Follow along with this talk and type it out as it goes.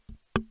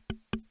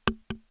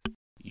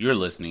You're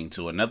listening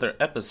to another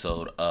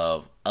episode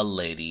of A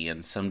Lady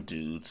and Some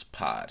Dudes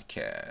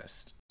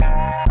podcast.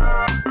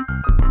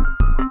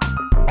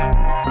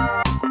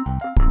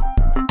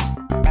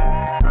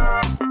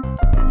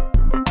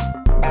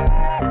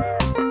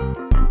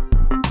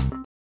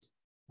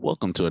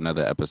 Welcome to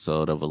another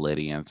episode of A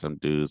Lady and Some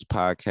Dudes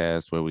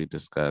podcast, where we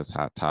discuss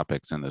hot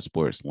topics in the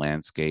sports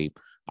landscape.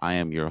 I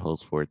am your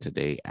host for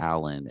today,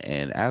 Alan,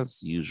 and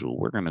as usual,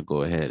 we're going to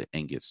go ahead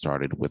and get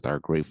started with our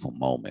grateful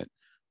moment.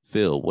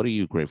 Phil, what are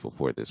you grateful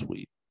for this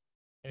week?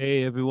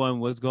 Hey everyone,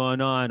 what's going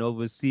on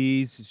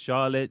overseas?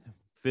 Charlotte,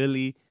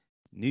 Philly,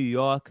 New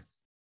York,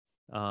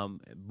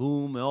 Boom,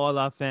 and all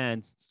our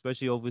fans,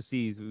 especially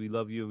overseas. We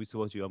love you and we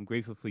support you. I'm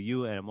grateful for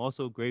you, and I'm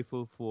also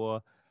grateful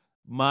for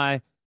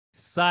my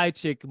side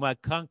chick, my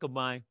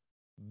concubine,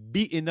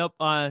 beating up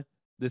on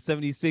the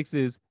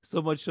 76ers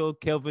so much so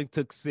Kelvin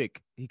took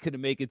sick. He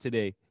couldn't make it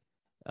today.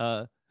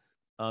 Uh,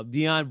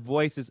 Dion's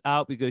voice is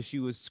out because she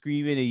was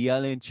screaming and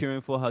yelling, cheering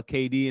for her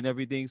KD and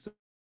everything. So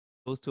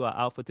those two are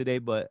out for today,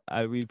 but I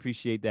really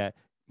appreciate that.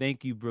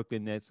 Thank you,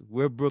 Brooklyn Nets.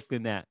 We're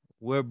Brooklyn at.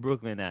 We're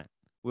Brooklyn at.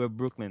 We're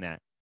Brooklyn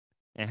at.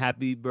 And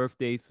happy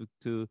birthday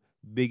to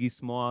Biggie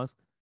Smalls,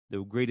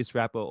 the greatest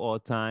rapper of all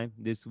time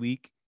this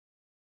week.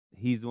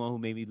 He's the one who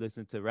made me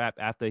listen to rap.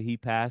 After he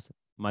passed,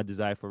 my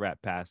desire for rap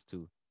passed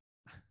too.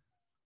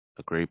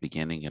 A great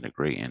beginning and a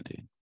great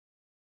ending.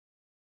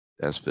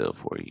 That's Phil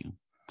for you.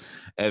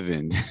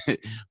 Evan,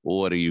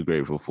 what are you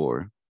grateful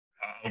for?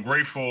 I'm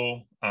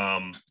grateful.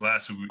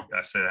 Last week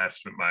I said I have to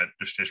submit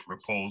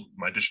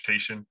my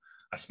dissertation.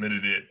 I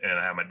submitted it, and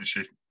I have my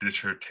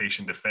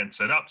dissertation defense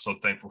set up. So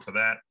thankful for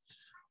that.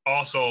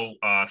 Also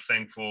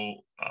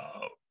thankful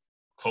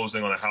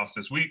closing on a house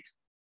this week.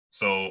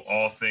 So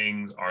all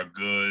things are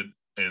good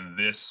in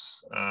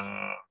this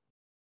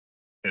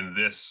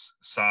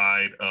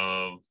side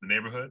of the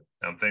neighborhood.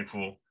 I'm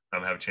thankful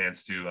I'm have a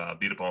chance to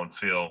beat up on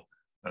Phil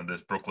on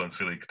this Brooklyn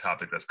Philly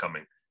topic that's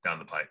coming down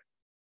the pipe.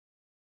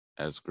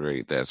 That's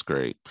great. That's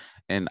great.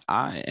 And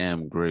I'm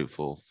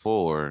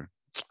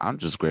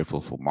just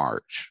grateful for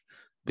March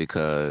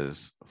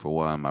because, for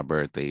one, my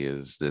birthday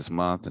is this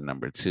month. And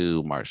number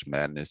two, March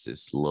Madness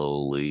is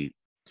slowly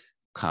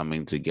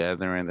coming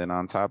together. And then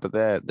on top of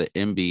that, the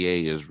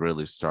NBA is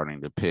really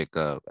starting to pick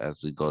up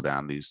as we go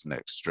down these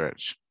next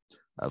stretch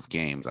of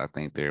games. I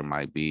think there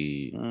might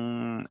be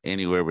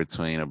anywhere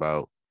between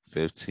about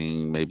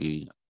 15,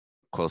 maybe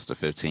close to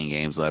 15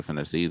 games left in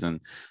the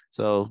season.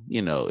 So,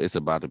 it's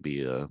about to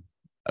be a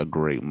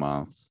great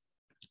month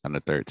on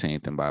the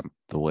 13th. And by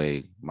the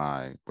way,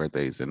 my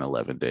birthday's in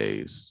 11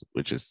 days,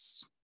 which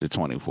is the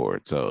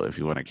 24th. So if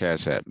you want to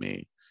cash at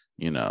me,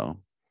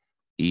 email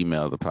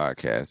the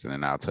podcast and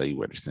then I'll tell you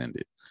where to send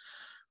it.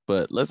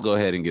 But let's go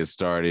ahead and get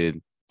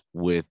started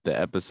with the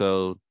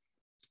episode.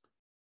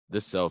 The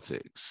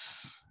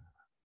Celtics.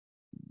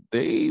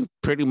 They've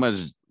pretty much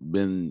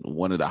been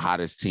one of the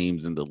hottest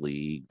teams in the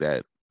league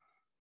that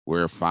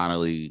we're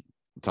finally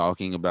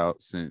talking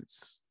about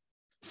since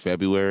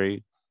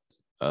February.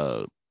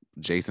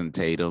 Jason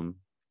Tatum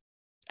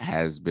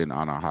has been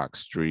on a hot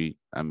streak.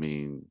 I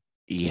mean,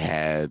 he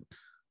had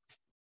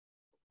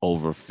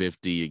over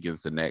 50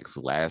 against the Knicks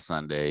last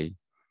Sunday.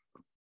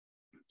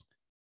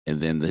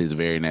 And then his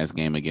very next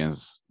game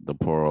against the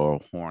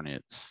Pearl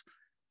Hornets,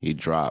 he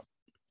dropped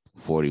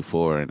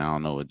 44. And I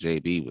don't know what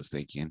JB was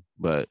thinking,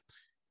 but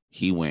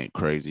he went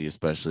crazy,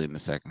 especially in the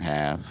second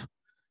half.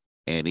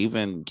 And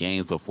even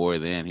games before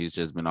then, he's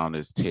just been on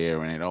this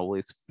tear. And it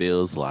always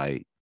feels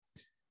like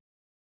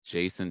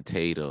Jason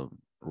Tatum,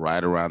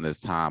 right around this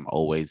time,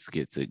 always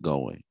gets it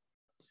going.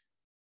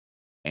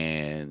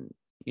 And,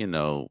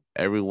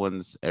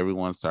 everyone's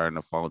starting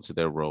to fall into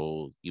their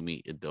role. You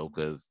mean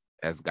Udoka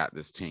has got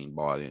this team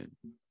bought in.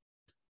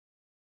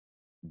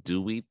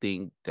 Do we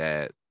think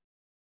that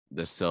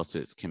the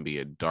Celtics can be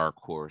a dark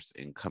horse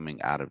in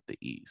coming out of the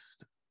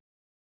East?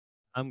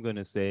 I'm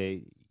gonna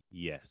say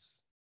yes.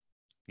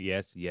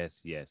 Yes,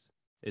 yes, yes.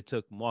 It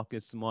took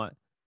Marcus Smart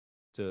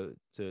to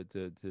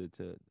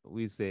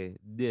we say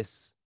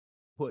this,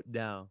 put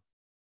down,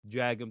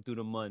 drag him through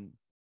the mud,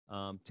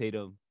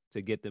 Tatum,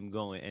 to get them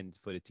going and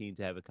for the team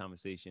to have a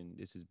conversation.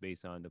 This is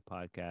based on the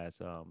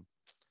podcast.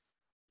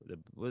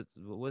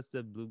 What's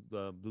the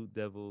Blue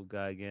Devil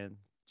guy again?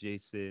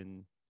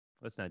 Jason.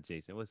 What's not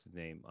Jason? What's his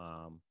name?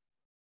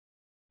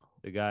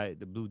 The guy,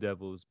 the Blue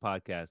Devils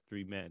podcast,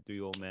 three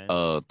old man.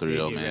 Three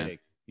old JJ man. Redick.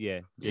 Yeah,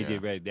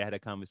 JJ Redick. They had a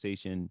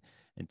conversation,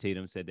 and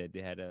Tatum said that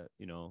they had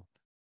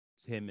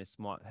him and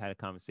Smart had a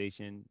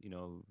conversation,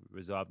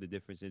 resolve the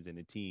differences in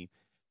the team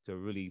to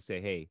really say,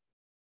 hey,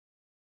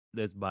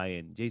 let's buy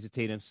in. Jason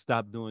Tatum,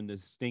 stop doing the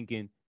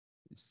stinking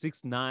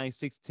 6'9",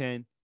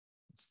 6'10",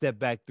 step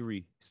back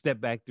three,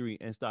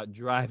 and start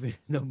driving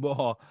the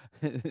ball.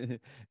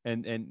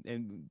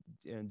 and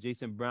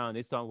Jason Brown,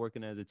 they start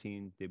working as a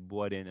team. They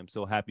bought in. I'm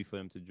so happy for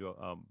them to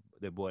draw.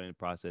 They bought in the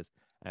process,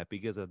 and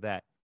because of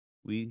that,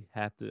 we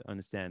have to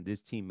understand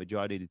this team.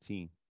 Majority of the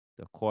team,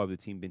 the core of the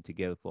team, been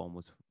together for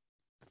almost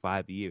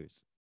 5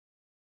 years.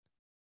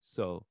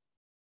 So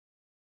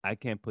I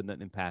can't put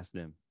nothing past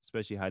them,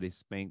 especially how they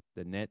spanked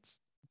the Nets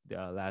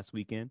last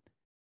weekend.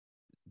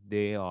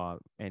 They are,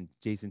 and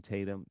Jason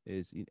Tatum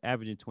is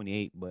averaging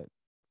 28, but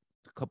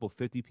a couple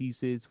 50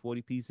 pieces,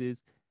 40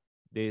 pieces.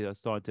 They are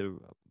starting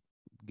to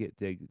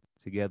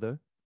together.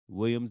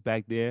 Williams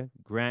back there,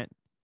 Grant,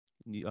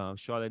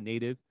 Charlotte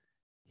native.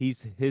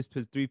 His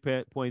 3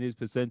 pointers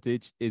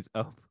percentage is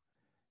up,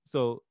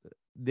 so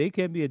they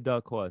can be a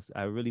dark horse.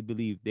 I really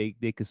believe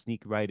they could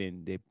sneak right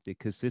in. They're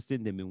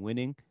consistent. They've been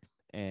winning,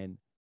 and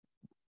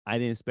I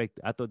didn't expect.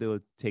 I thought they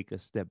would take a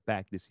step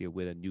back this year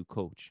with a new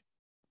coach,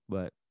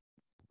 but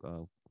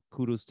uh,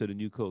 kudos to the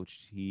new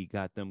coach. He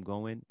got them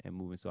going and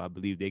moving. So I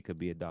believe they could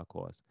be a dark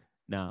horse.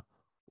 Now,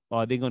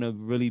 are they going to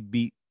really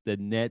beat the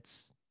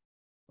Nets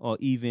or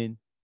even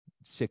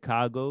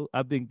Chicago?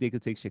 I think they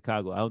could take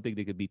Chicago. I don't think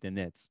they could beat the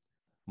Nets.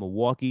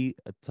 Milwaukee,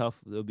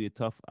 it'll be a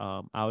tough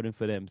outing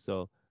for them.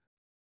 So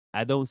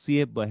I don't see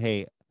it, but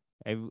hey,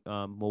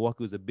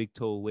 Milwaukee was a big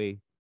toe away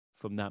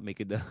from not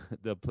making the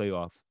the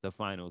playoff, the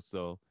finals.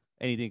 So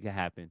anything can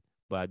happen.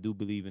 But I do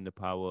believe in the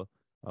power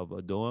of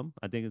a dorm.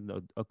 I think it's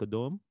a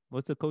dorm.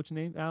 What's the coach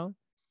name, Alan?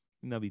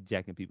 You know, be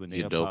jacking people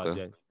name. I Udoka.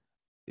 apologize.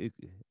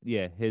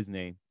 Yeah, his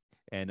name.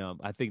 And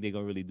I think they're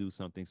gonna really do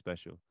something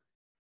special.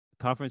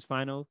 Conference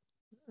final,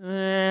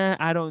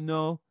 I don't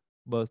know,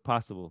 but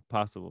possible,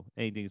 possible.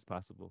 Anything is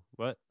possible.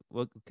 What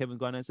Kevin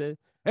Garnett said?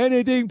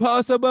 Anything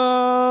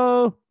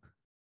possible.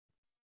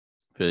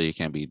 Philly, you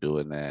can't be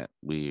doing that.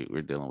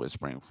 We're dealing with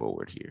spring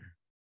forward here.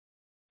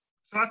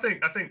 So I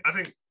think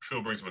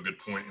Phil brings up a good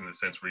point in the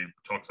sense where he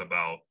talks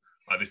about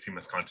this team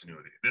has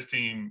continuity. This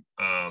team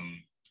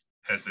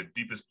has the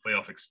deepest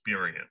playoff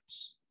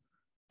experience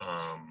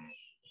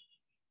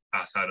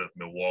outside of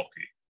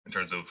Milwaukee in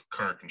terms of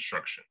current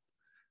construction.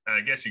 And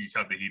I guess you can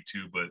count the Heat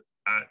too, but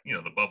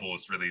the bubble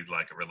is really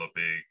like a real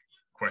big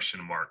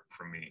question mark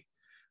for me.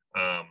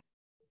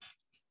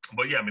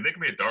 But yeah, I mean, they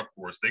can be a dark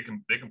horse. They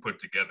can put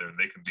it together, and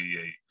they can be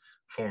a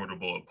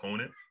formidable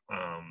opponent.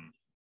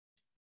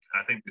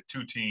 I think the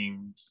two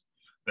teams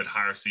that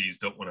higher seeds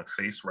don't want to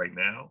face right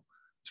now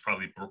is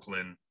probably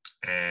Brooklyn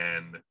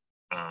and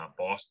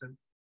Boston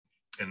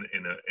in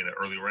an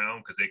early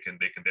round, because they can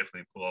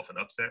definitely pull off an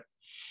upset.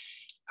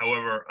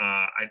 However,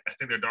 I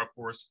think they're dark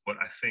horse, but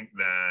I think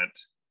that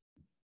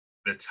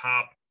the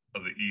top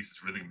of the East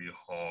is really going to be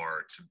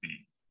hard to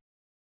beat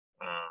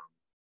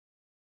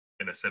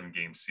in a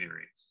 7-game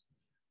series.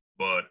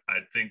 But I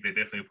think they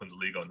definitely put the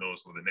league on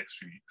notice over the next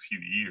few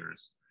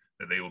years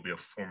that they will be a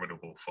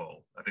formidable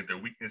foe. I think their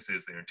weakness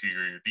is their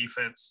interior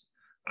defense.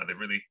 They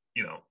really,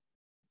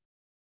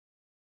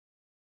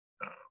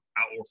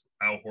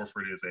 Al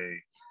Horford is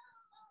a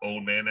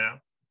old man now.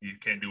 He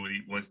can't do what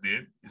he once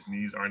did. His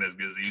knees aren't as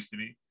good as they used to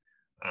be.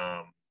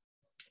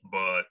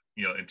 But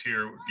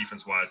interior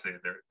defense wise, they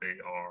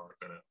are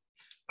gonna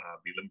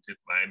be limited.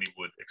 Miami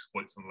would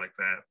exploit something like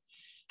that.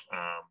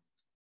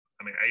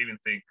 I mean, I even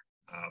think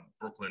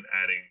Brooklyn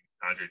adding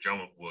Andre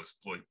Drummond will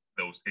exploit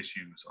those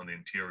issues on the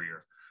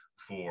interior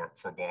for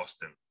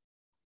Boston.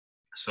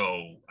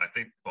 So I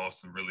think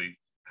Boston really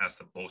has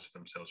to bolster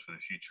themselves for the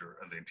future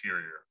of the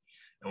interior.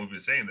 And we've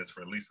been saying this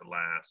for at least the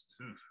last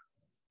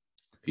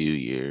few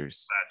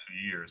years.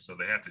 So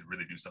they have to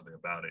really do something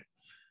about it.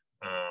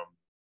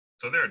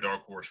 So they're a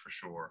dark horse for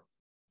sure.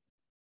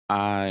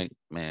 I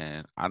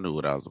knew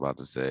what I was about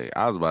to say.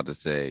 I was about to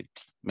say,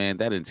 man,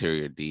 that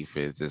interior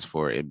defense is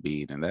for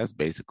Embiid, and that's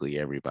basically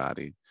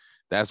everybody.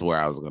 That's where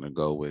I was going to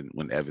go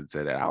when Evan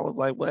said that. I was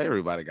like, well,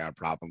 everybody got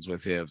problems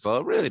with him, so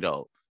it really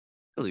don't,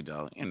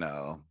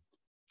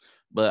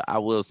 But I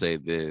will say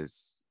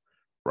this,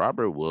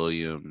 Robert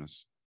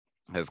Williams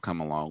has come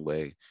a long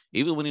way.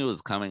 Even when he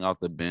was coming off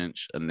the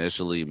bench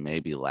initially,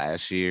 maybe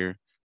last year,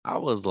 I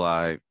was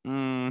like,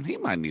 he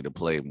might need to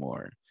play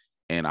more.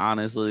 And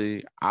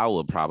honestly, I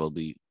would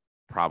probably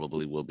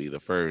will be the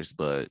first,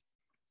 but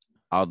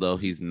although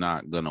he's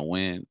not going to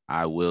win,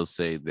 I will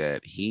say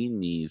that he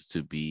needs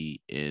to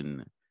be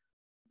in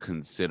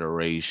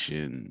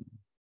consideration.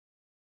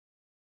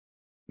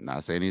 I'm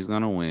not saying he's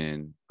going to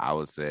win. I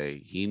would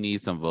say he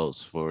needs some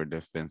votes for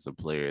Defensive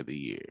Player of the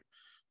Year,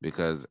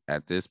 because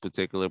at this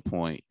particular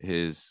point,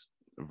 his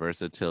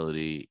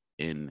versatility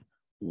in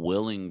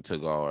willing to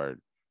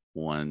guard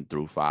 1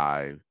 through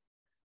 5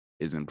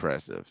 is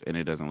impressive, and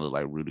it doesn't look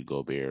like Rudy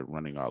Gobert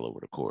running all over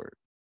the court.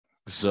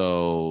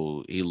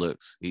 So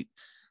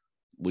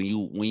when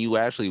you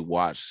actually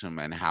watch him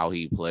and how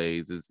he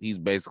plays, he's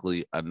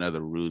basically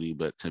another Rudy,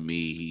 but to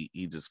me,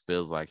 he just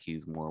feels like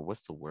he's more,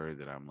 what's the word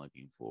that I'm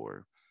looking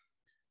for?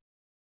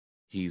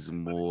 He's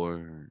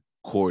more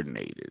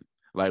coordinated.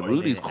 Like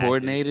Rudy's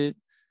coordinated,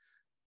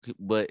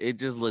 but it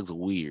just looks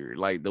weird.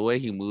 Like the way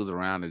he moves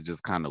around is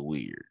just kind of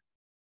weird.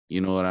 You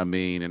know what I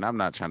mean? And I'm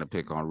not trying to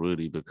pick on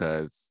Rudy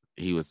because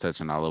he was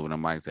touching all over the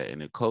mics at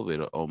end of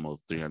COVID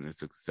almost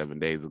 367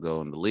 days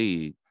ago in the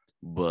league.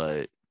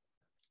 But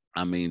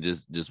I mean,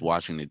 just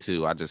watching it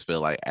too, I just feel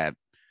like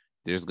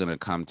there's gonna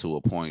come to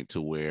a point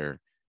to where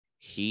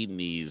he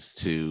needs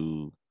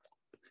to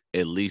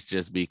at least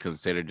just be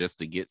considered just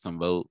to get some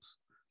votes.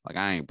 Like,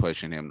 I ain't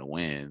pushing him to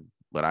win,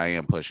 but I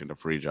am pushing the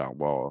free John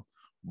Wall.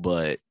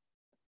 But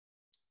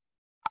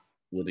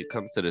when it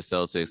comes to the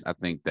Celtics, I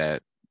think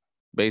that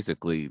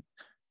basically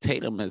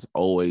Tatum has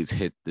always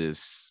hit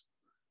this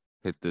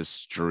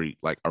streak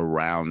like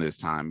around this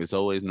time. It's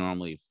always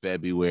normally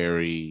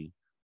February,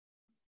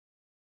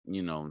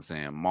 you know what I'm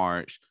saying,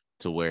 March,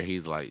 to where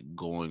he's like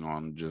going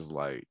on just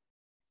like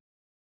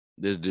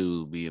this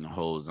dude be in the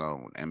whole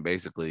zone. And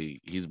basically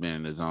he's been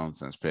in the zone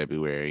since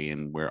February,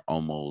 and we're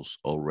almost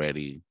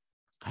already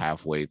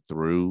halfway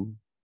through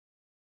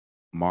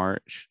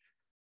March.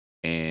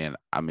 And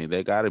I mean,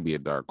 they got to be a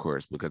dark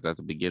horse, because at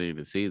the beginning of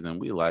the season,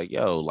 we like,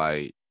 yo,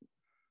 like,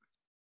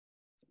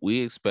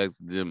 we expect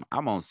them.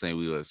 I'm not saying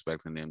we were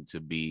expecting them to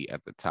be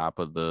at the top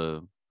of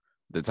the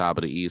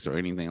East or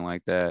anything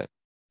like that.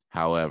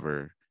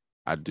 However,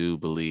 I do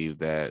believe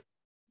that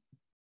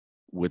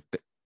with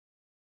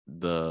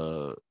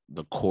the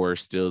core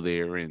still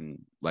there, and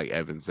like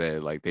Evan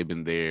said, like they've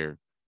been there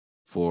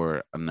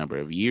for a number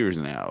of years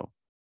now.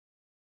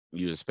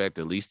 You expect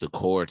at least the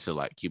core to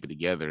like keep it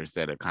together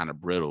instead of kind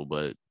of brittle,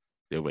 but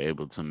they were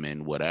able to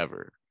mend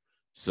whatever.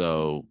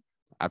 So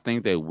I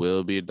think they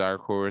will be a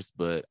dark horse,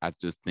 but I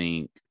just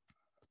think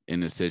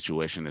in a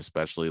situation,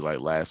 especially like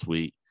last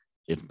week,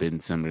 if Ben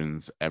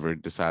Simmons ever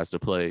decides to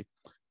play,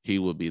 he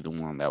would be the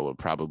one that would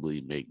probably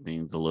make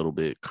things a little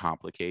bit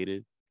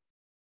complicated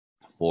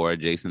for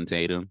Jason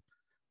Tatum.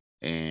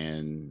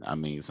 And I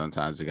mean,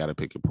 sometimes you got to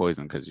pick your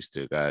poison, because you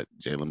still got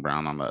Jaylen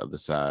Brown on the other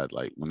side,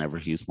 like whenever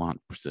he's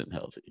 100%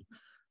 healthy.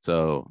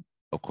 So,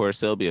 of course,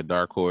 there'll be a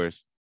dark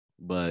horse,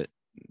 but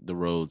the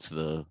road to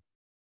the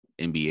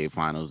NBA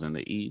Finals in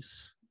the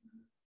East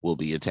will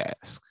be a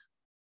task.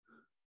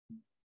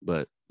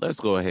 But let's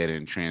go ahead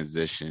and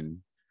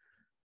transition.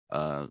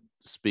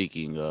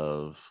 Speaking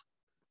of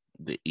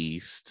the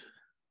East,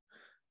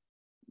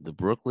 the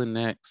Brooklyn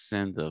Nets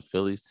and the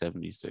Philly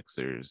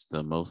 76ers,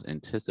 the most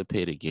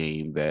anticipated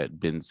game that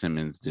Ben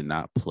Simmons did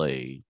not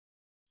play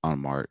on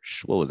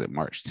March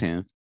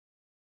 10th.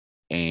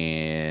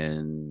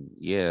 And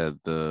yeah,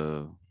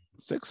 the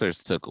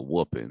Sixers took a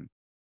whooping.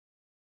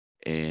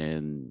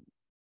 And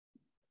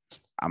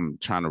I'm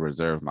trying to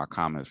reserve my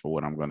comments for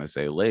what I'm going to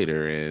say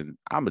later. And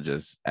I'm going to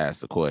just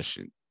ask the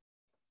question.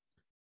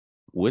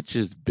 Which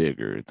is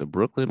bigger, the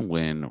Brooklyn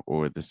win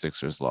or the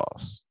Sixers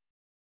loss?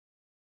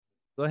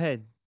 Go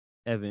ahead,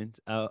 Evans.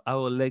 I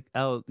will like.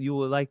 You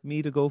would like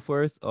me to go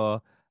first,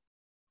 or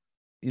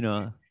you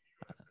know?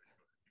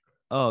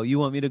 Oh, you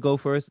want me to go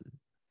first?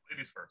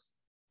 Ladies first.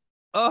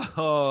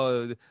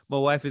 Oh, my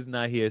wife is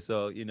not here,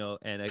 so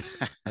and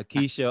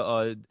Akeisha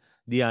or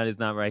Dion is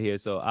not right here,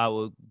 so I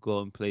will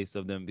go in place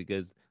of them,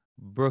 because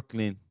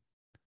Brooklyn,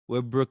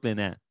 where Brooklyn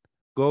at?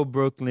 Go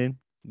Brooklyn,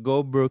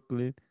 go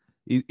Brooklyn.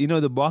 You know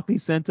the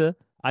Barclays Center?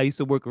 I used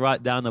to work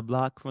right down the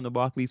block from the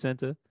Barclays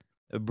Center,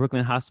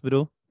 Brooklyn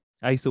Hospital.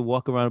 I used to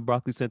walk around the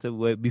Barclays Center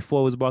where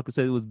before it was Barclays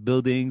Center, it was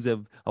buildings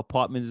of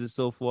apartments and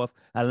so forth.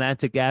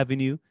 Atlantic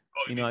Avenue.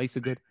 I used to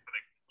go. They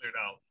cleared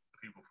out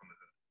people from the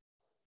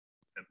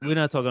hood. We're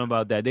not talking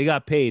about that. They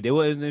got paid. They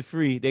wasn't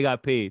free. They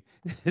got paid.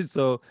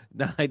 So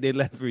not like they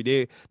left free.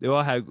 They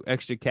all had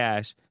extra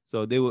cash.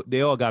 So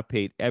they all got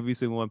paid. Every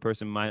single one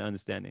person, my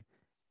understanding.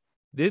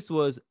 This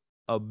was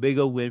a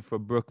bigger win for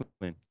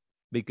Brooklyn,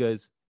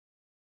 because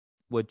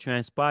what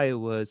transpired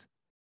was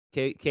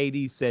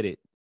KD said it.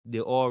 They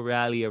all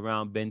rally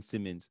around Ben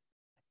Simmons,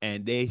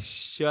 and they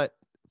shut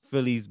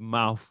Philly's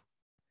mouth.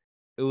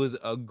 It was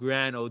a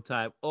grand old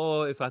time.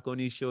 Oh, if I could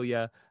only show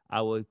you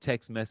our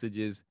text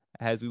messages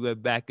as we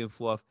went back and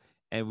forth,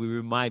 and we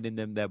reminded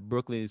them that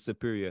Brooklyn is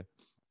superior.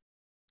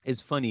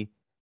 It's funny.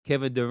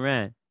 Kevin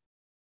Durant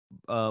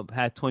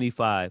had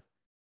 25.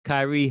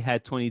 Kyrie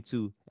had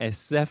 22. And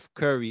Seth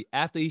Curry,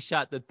 after he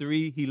shot the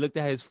three, he looked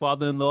at his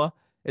father-in-law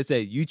and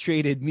said, "You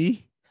traded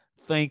me?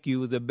 Thank you.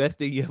 It was the best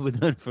thing you ever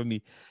done for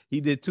me." He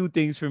did two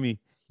things for me.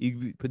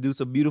 He produced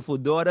a beautiful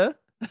daughter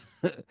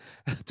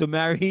to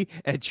marry,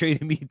 and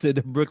traded me to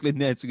the Brooklyn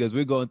Nets, because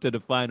we're going to the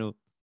final.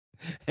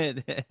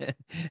 And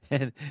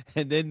and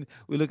then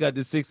we look at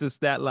the Sixers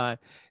stat line.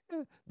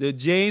 The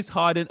James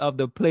Harden of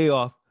the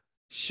playoff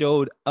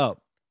showed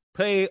up.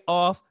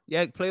 Playoff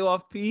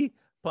P.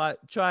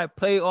 Try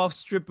playoff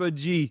stripper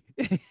G.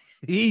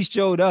 He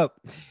showed up.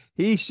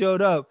 He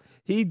showed up.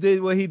 He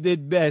did what he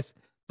did best.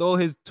 Throw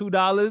his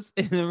 $2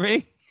 in the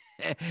ring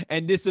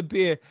and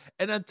disappear.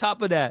 And on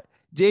top of that,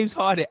 James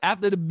Harden,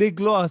 after the big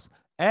loss,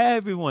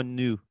 everyone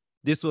knew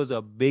this was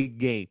a big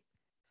game.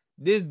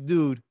 This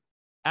dude,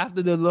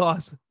 after the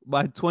loss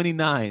by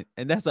 29,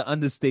 and that's an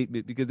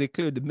understatement, because they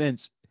cleared the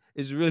bench.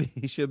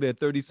 He should be a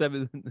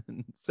 37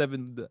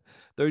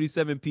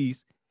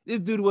 piece. This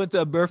dude went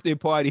to a birthday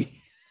party.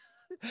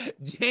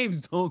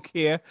 James don't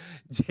care.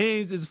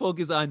 James is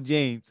focused on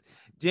James.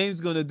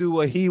 James gonna do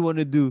what he want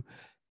to do.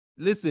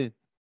 Listen,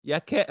 y'all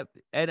kept,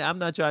 and I'm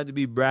not trying to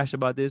be brash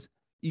about this.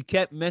 You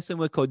kept messing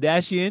with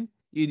Kardashian,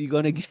 you're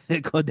gonna get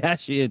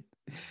Kardashian.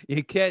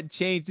 You can't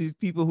change these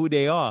people who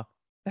they are.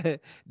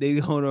 They're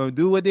gonna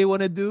do what they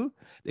want to do.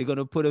 They're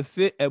gonna put a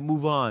fit and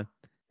move on.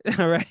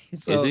 All right.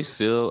 So is he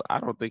still? I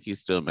don't think he's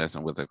still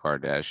messing with the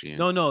Kardashian.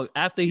 No.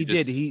 After he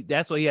did,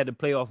 that's why he had to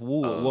play off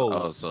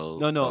woes. So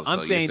No. I'm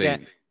so saying that.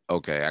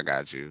 Okay, I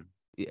got you.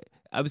 Yeah,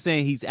 I'm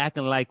saying he's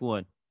acting like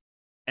one,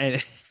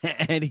 and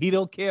and he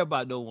don't care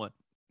about no one.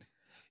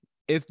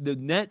 If the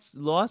Nets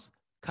lost,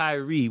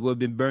 Kyrie would have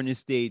been burning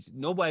stage.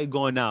 Nobody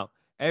going out.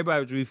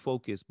 Everybody was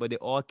refocused, but they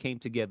all came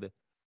together.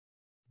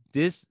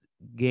 This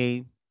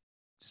game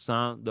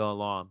sound the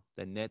alarm.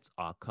 The Nets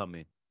are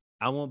coming.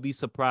 I won't be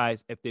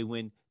surprised if they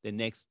win the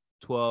next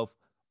 12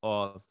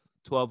 or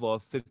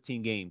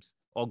 15 games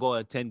or go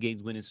a 10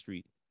 games winning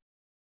streak.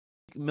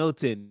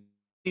 Milton,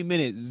 3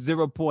 minutes,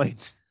 0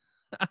 points.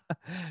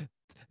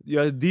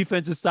 Your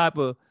defensive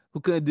stopper who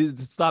couldn't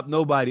stop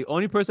nobody.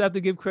 Only person I have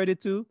to give credit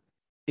to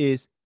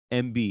is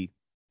Embiid.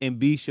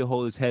 Embiid should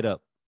hold his head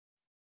up.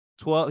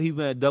 12, he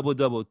went a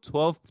double-double,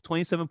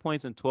 27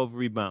 points and 12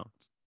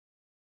 rebounds.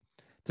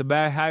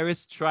 Tobias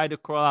Harris tried to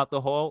crawl out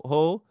the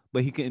hole,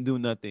 but he couldn't do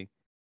nothing.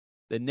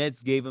 The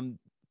Nets gave him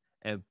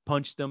and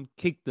punched him,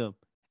 kicked him.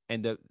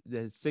 And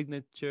the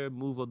signature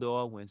move of the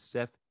all when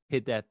Seth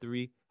hit that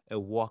three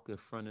and walked in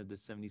front of the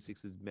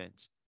 76ers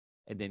bench.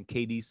 And then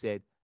KD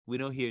said, we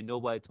don't hear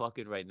nobody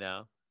talking right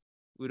now.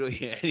 We don't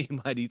hear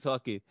anybody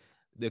talking,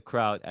 the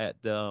crowd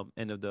at the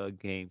end of the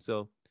game.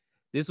 So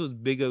this was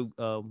bigger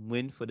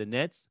win for the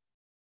Nets,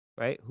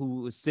 right,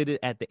 who was sitting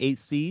at the 8th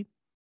seed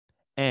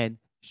and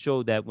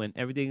showed that when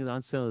everything is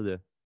on cylinder,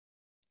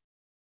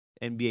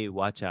 NBA,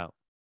 watch out.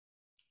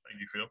 Thank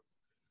you, Phil.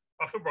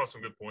 Phil brought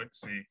some good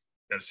points. He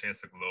got a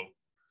chance to glow.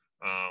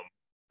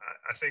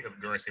 I think of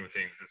the grand scheme of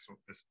things,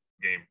 this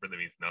game really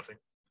means nothing.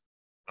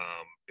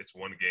 It's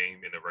one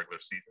game in the regular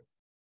season,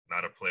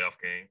 not a playoff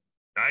game.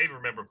 I even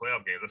remember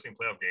playoff games. I've seen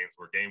playoff games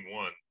where game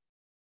one,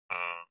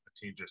 the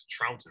team just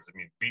trounces. I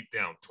mean, beat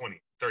down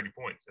 20, 30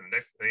 points, and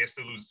they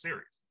still lose the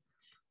series.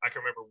 I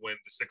can remember when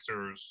the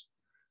Sixers,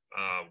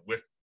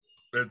 with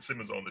Ben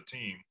Simmons on the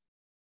team,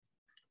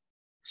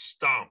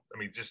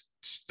 just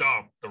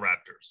stomped the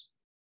Raptors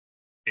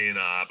in,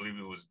 I believe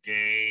it was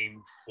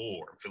game 4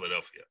 in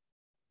Philadelphia.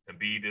 And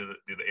B did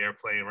the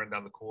airplane and run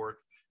down the court.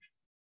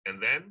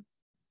 And then,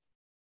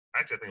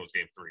 actually, I think it was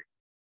game 3.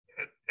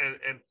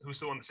 And who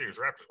still won the series?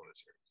 Raptors won the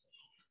series.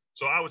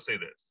 So I would say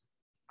this.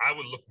 I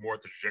would look more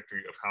at the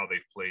trajectory of how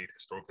they've played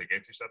historically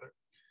against each other.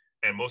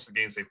 And most of the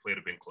games they've played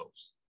have been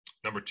close.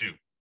 Number 2,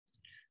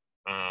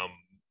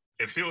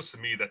 it feels to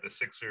me that the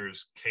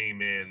Sixers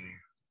came in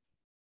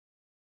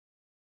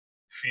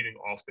feeding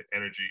off the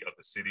energy of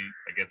the city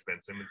against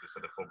Ben Simmons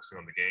instead of focusing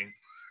on the game.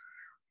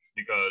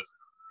 Because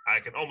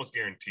I can almost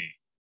guarantee,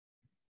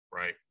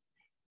 right,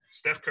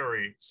 Steph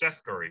or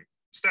Seth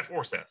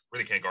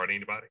really can't guard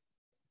anybody.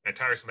 And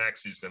Tyrese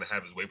Maxey is going to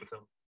have his way with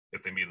him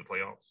if they meet in the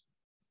playoffs.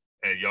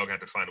 And y'all got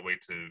to find a way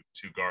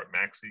to guard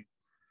Maxey.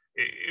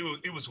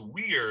 It was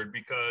weird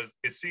because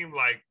it seemed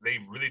like they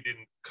really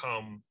didn't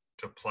come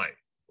to play.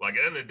 Like,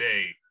 at the end of the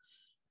day,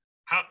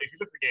 if you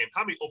look at the game,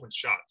 how many open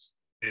shots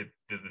did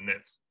the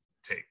Nets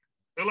take?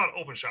 There were a lot of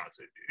open shots.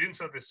 It didn't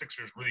sound like the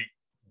Sixers really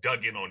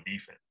dug in on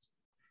defense.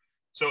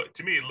 So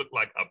to me, it looked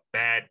like a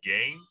bad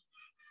game.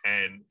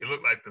 And it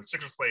looked like the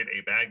Sixers played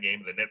a bad game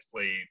and the Nets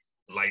played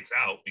lights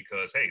out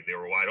because, hey, they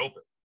were wide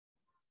open.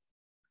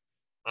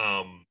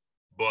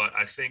 But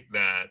I think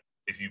that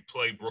if you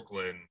play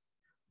Brooklyn,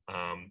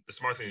 the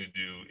smart thing to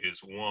do is,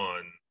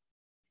 one,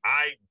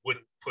 I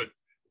wouldn't put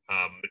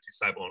Matisse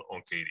Thybulle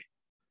on KD.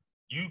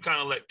 You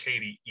kind of let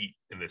KD eat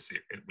in this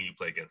series when you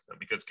play against them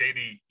because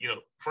KD,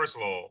 first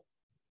of all,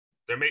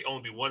 there may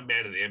only be one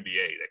man in the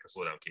NBA that can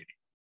slow down KD,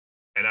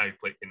 and now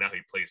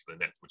he plays for the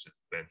Nets, which is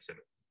Ben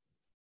Simmons.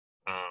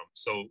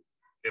 So,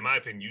 in my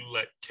opinion, you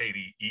let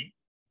KD eat,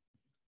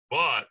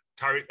 but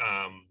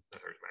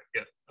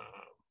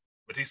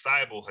Matisse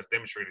Thybulle has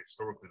demonstrated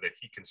historically that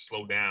he can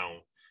slow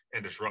down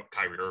and disrupt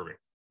Kyrie Irving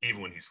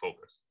even when he's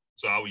focused.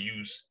 So I would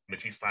use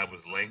Matisse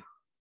Thybulle's length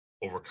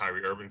over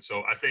Kyrie Irving.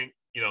 So I think,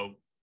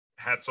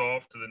 hats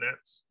off to the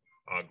Nets.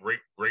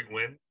 Great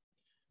win.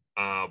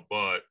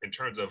 But in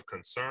terms of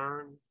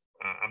concern,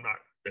 I'm not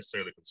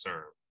necessarily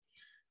concerned.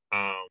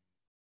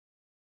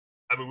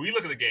 We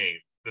look at the game.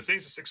 The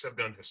things the Sixers have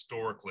done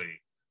historically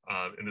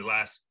in the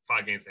last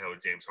 5 games they had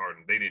with James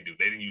Harden, they didn't do.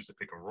 They didn't use the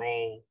pick and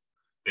roll.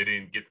 They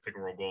didn't get the pick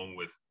and roll going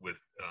with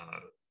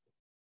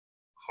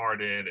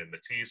Harden and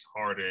Matisse,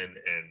 Harden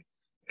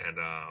and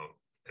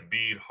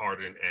Embiid,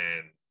 Harden,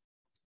 and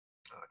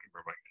I can't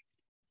remember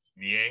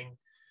Niang.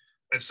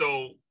 And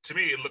so to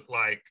me, it looked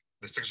like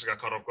the Sixers got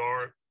caught off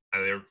guard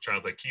and they were trying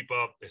to play keep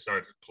up. They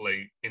started to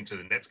play into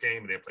the Nets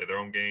game and they play their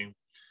own game.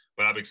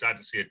 But I'm excited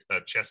to see a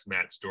chess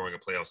match during a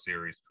playoff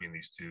series between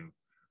these two.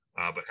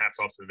 But hats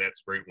off to the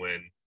Nets, great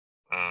win.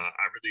 I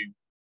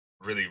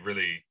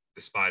really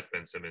despise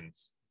Ben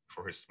Simmons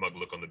for his smug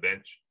look on the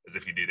bench, as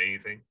if he did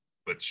anything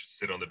but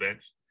sit on the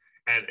bench.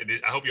 And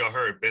I hope y'all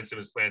heard Ben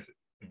Simmons plans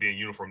to be in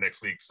uniform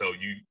next week. So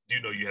you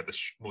have the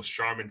most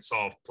charming,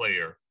 soft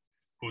player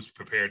who's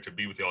prepared to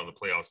be with y'all in the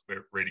playoffs,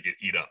 ready to get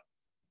eat up.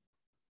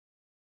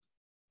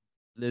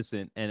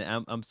 Listen,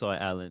 and I'm sorry,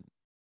 Alan.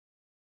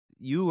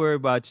 You worry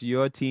about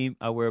your team.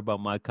 I worry about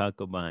my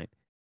concubine.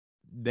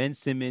 Ben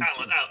Simmons.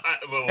 Alan.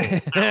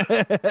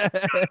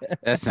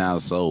 That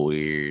sounds so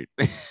weird.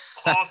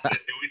 Often,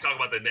 we talk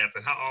talk about the Nets,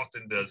 and how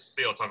often does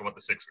Phil talk about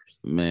the Sixers?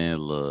 Man,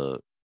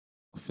 look,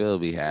 Phil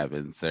be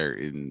having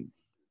certain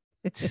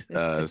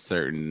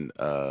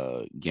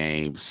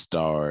games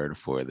starred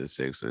for the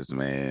Sixers,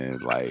 man.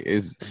 Like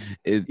it's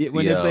when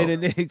they play the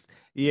Knicks.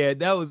 Yeah,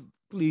 that was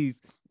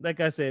please. Like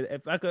I said,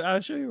 if I could,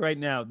 I'll show you right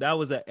now. That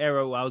was an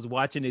era where I was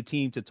watching a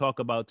team to talk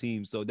about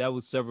teams. So that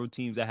was several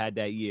teams I had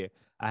that year.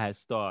 I had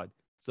starred.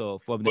 So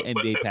from the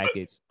NBA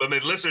package. But the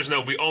listeners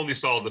know we only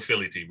saw the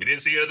Philly team. We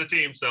didn't see the other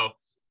team. So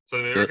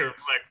the record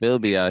reflects. Phil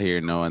be out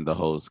here knowing the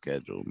whole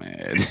schedule,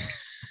 man.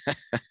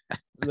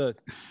 Look,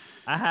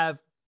 I have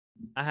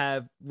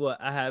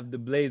the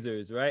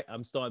Blazers, right?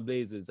 I'm starting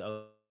Blazers.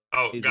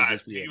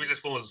 Guys, he was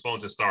just pulling his phone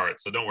to start,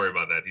 so don't worry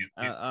about that. He's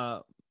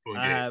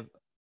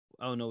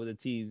I don't know what the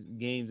teams,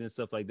 games and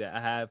stuff like that.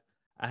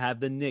 I have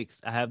the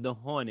Knicks. I have the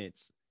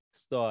Hornets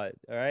start.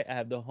 All right. I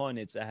have the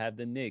Hornets. I have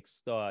the Knicks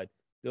start.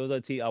 Those are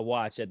the teams I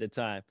watched at the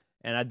time.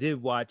 And I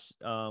did watch,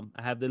 I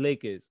have the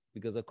Lakers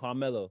because of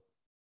Carmelo.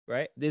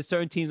 Right. There's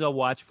certain teams I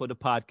watch for the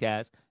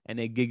podcast and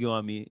they giggle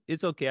on me.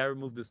 It's okay. I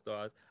remove the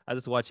stars. I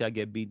just watch y'all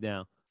get beat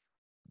down.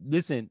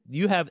 Listen,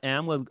 you have,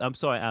 and I'm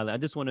sorry, Alan. I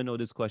just want to know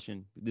this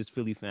question, this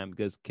Philly fan,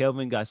 because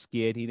Kelvin got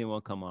scared. He didn't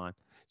want to come on.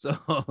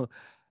 So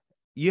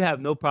you have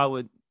no problem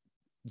with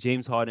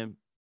James Harden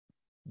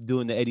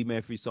doing the Eddie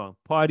Murphy song,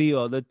 party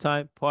all the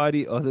time,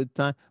 party all the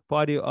time,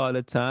 party all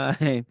the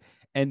time.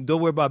 And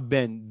don't worry about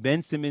Ben.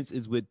 Ben Simmons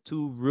is with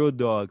two real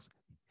dogs.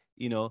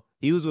 You know,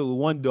 he was with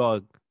one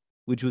dog,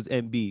 which was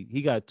MB.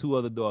 He got two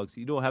other dogs.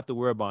 You don't have to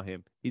worry about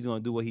him. He's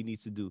going to do what he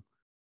needs to do.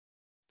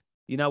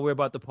 You're not worried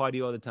about the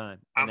party all the time.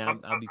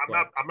 I'm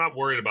not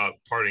worried about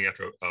partying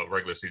after a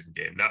regular season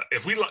game. Now,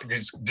 if we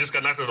just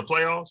got knocked out of the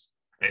playoffs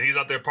and he's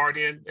out there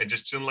partying and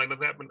just chilling like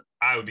that happened,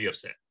 I would be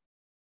upset.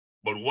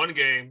 But one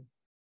game,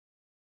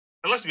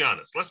 and let's be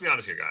honest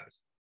here,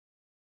 guys.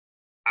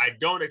 I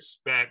don't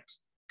expect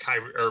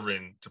Kyrie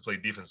Irving to play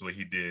defense the way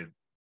he did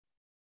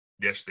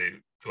yesterday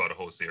throughout the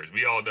whole series.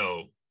 We all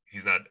know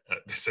he's not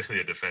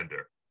necessarily a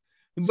defender.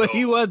 But so,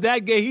 he was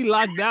that game. He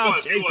locked down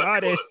James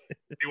Harden.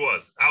 He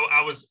was.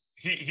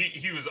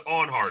 He was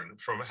on Harden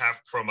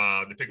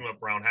to pick him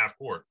up around half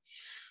court.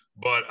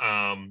 But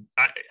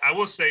I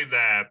will say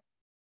that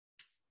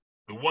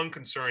the one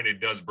concern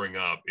it does bring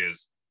up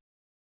is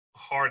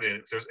Harden.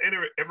 If there's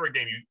ever a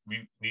game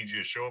we need you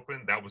to show up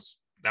in, that was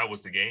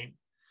the game.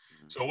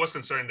 So it was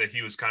concerning that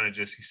he was kind of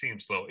he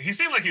seemed slow. He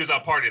seemed like he was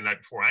out partying the night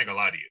before. I ain't gonna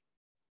lie to you.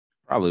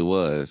 Probably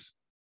was.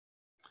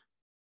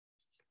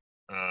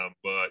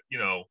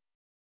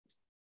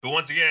 But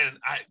once again,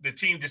 the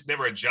team just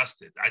never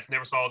adjusted. I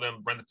never saw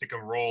them run the pick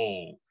and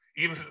roll,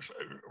 even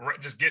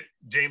just get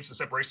James the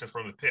separation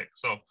from the pick.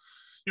 So,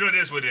 it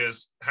is what it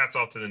is. Hats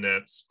off to the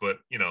Nets. But,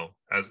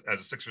 as a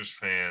Sixers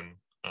fan,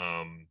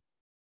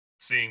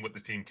 seeing what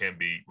the team can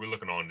be, we're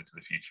looking on into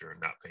the future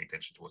and not paying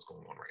attention to what's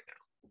going on right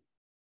now.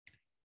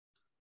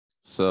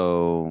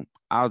 So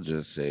I'll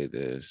just say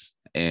this,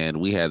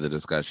 and we had the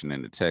discussion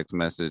in the text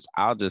message.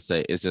 I'll just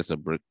say it's just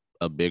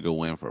a bigger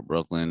win for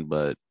Brooklyn,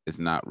 but it's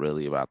not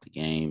really about the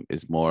game.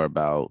 It's more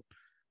about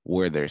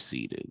where they're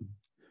seated,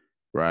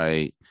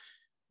 right?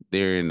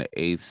 They're in the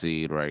 8th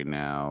seed right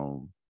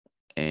now,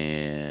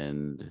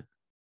 and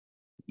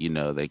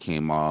they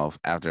came off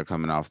after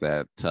coming off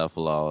that tough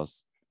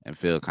loss, and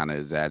Phil kind of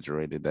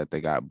exaggerated that they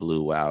got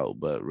blew out,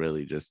 but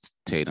really just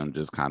Tatum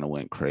just kind of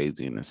went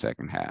crazy in the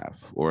second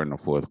half or in the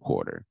fourth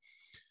quarter.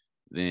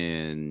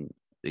 Then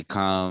they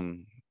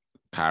come,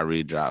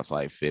 Kyrie drops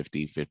like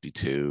 50,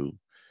 52.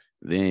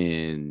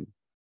 Then,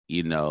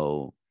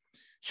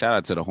 shout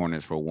out to the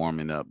Hornets for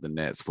warming up the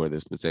Nets for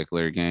this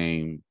particular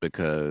game,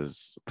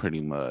 because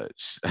pretty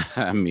much,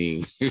 I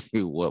mean,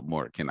 what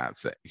more can I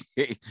say?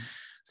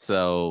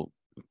 So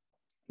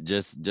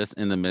just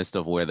in the midst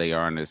of where they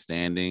are in the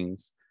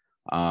standings,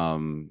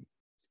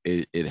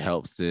 it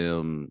helps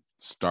them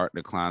start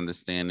to climb the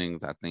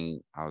standings. I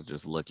think I was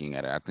just looking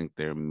at it. I think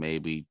they're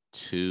maybe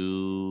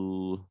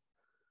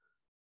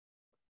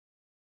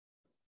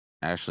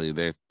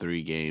they're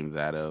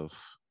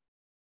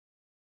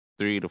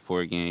 3 to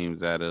 4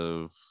 games out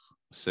of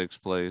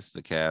 6th place.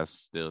 The Cavs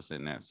still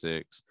sitting at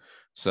 6.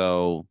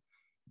 So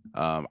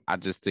I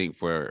just think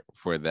for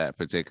that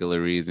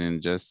particular reason,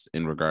 just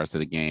in regards to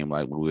the game,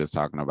 like we was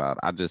talking about,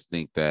 I just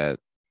think that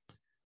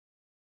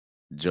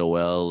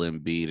Joel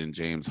Embiid and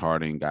James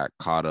Harden got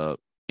caught up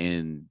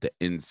in the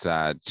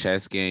inside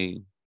chess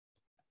game,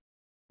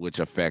 which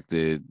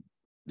affected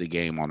the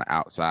game on the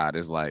outside.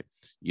 It's like,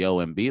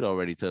 Embiid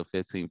already took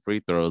 15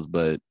 free throws,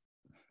 but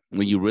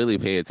when you really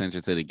pay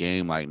attention to the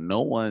game, like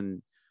no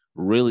one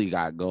really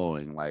got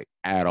going like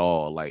at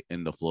all, like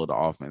in the flow of the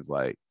offense.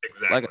 Like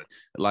exactly.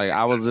 Like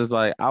I was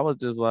like,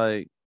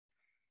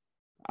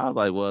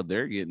 well,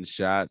 they're getting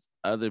shots.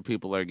 Other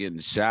people are getting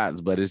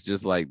shots, but it's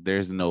just like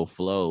there's no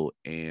flow.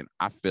 And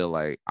I feel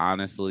like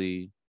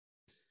honestly,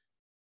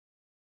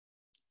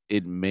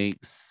 it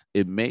makes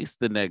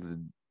the next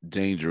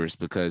dangerous,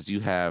 because you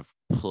have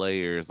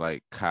players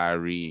like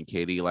Kyrie and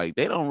KD, like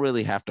they don't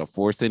really have to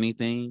force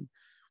anything.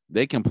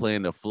 They can play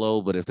in the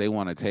flow, but if they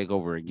want to take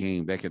over a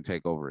game, they can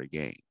take over a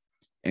game.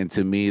 And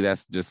to me,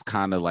 that's just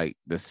kind of like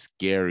the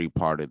scary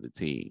part of the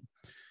team.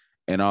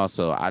 And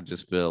also, I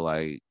just feel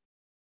like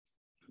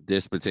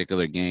this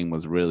particular game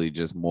was really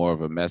just more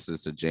of a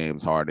message to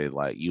James Harden,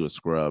 like, you a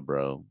scrub,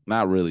 bro.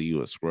 Not really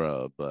you a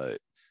scrub, but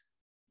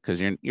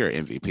because you're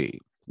MVP.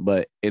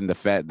 But in the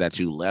fact that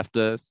you left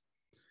us,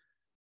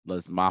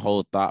 my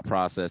whole thought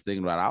process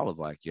thinking about it, I was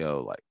like,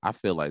 yo, like, I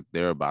feel like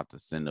they're about to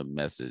send a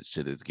message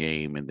to this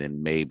game, and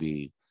then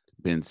maybe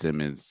Ben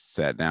Simmons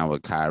sat down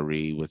with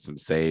Kyrie with some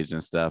sage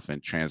and stuff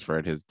and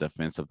transferred his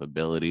defensive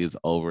abilities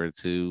over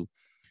to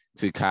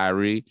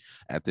Kyrie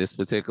at this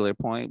particular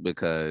point,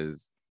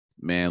 because,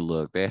 man,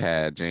 look, they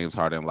had James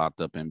Harden locked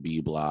up in B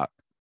block.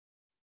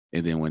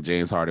 And then when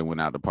James Harden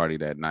went out to party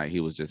that night, he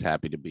was just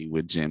happy to be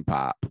with Gen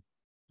Pop.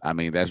 I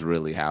mean, that's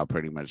really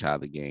pretty much how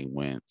the game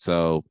went.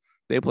 So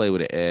they play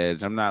with an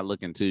edge. I'm not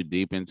looking too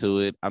deep into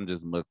it. I'm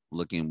just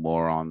looking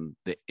more on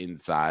the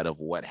inside of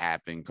what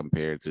happened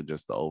compared to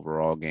just the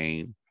overall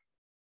game.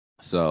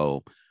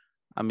 So,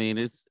 I mean,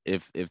 it's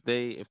if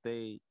they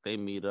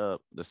meet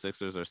up, the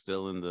Sixers are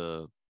still in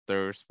the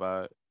third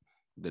spot.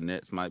 The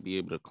Nets might be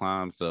able to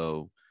climb.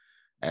 So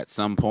at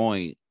some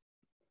point,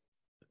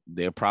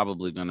 they're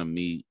probably going to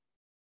meet.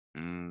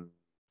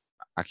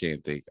 I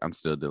can't think. I'm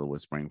still dealing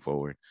with spring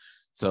forward.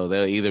 So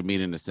they'll either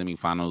meet in the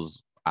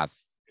semifinals.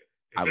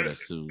 I would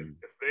assume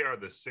if they are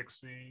the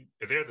 6th seed,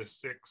 if they're the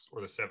 6th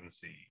or the 7th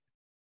seed,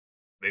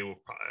 they will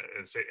probably,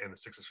 and the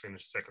Sixers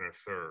finish 2nd or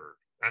 3rd.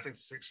 I think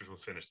the Sixers will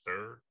finish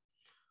 3rd.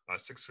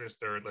 Sixers finish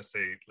 3rd. Let's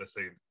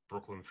say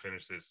Brooklyn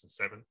finishes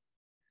 7th,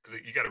 because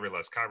you got to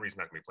realize Kyrie's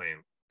not going to be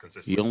playing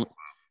consistently.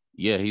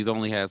 He's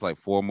only has like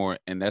 4 more,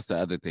 and that's the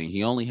other thing.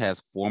 He only has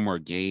 4 more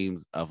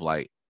games of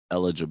like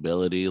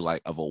eligibility,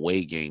 like of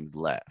away games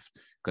left,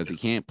 because he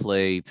can't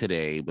play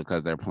today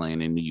because they're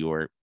playing in New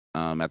York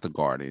at the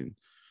Garden.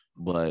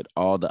 But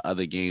all the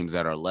other games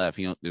that are left,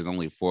 there's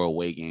only 4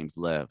 away games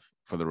left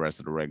for the rest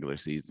of the regular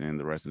season.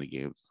 The rest of the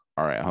games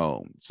are at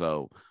home.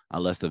 So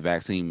unless the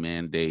vaccine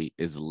mandate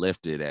is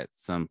lifted at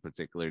some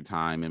particular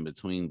time in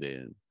between,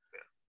 then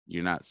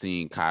you're not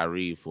seeing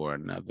Kyrie for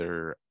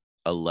another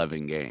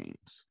 11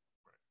 games.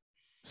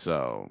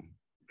 So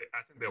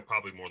I think they'll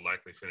probably more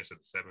likely finish at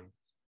the 7th,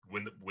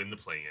 win the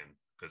play-in,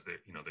 because they're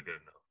good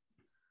enough.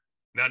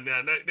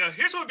 Now,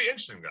 here's what will be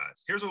interesting,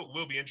 guys. Here's what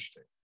will be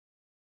interesting.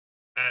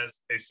 As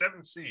a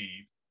 7th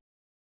seed,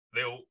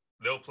 they'll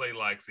play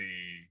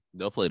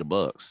the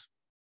Bucks.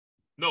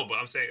 No, but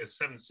I'm saying as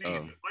 7th seed in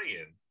the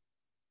play-in,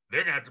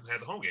 they're gonna have to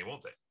have the home game,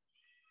 won't they?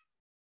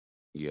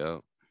 Yeah.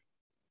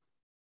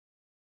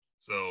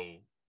 So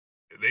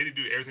they need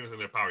to do everything within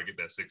their power to get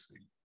that 6th seed.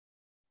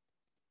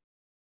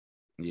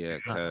 Yeah,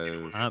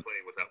 because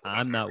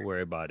I'm not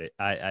worried about it.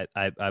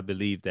 I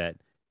believe that,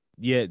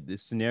 yeah, the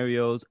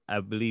scenarios,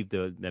 I believe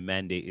the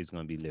mandate is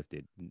going to be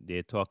lifted.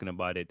 They're talking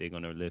about it. They're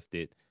going to lift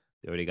it.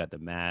 They already got the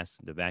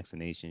mask, the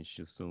vaccination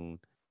soon.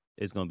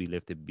 It's going to be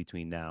lifted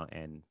between now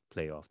and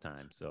playoff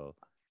time. So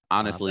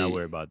honestly, I'm not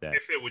worried about that.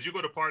 Would you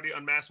go to party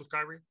unmasked with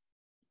Kyrie?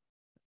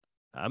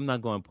 I'm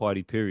not going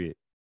party, period.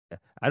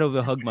 I don't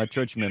even hug my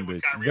church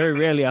members. Very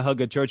rarely I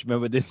hug a church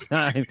member this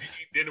time.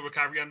 Dinner with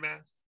Kyrie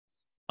unmasked?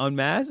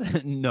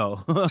 Unmasked?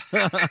 No.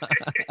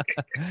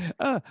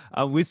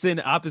 We're sitting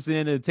opposite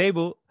end of the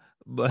table,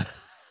 but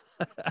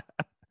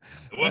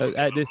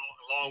at this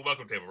long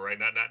welcome table, right?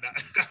 Not.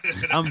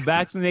 I'm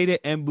vaccinated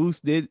and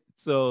boosted,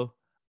 so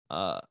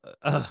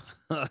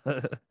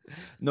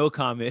no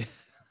comment.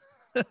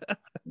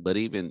 But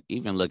even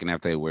looking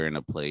at they were in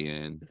a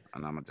play-in,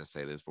 and I'm gonna just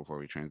say this before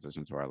we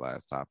transition to our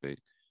last topic.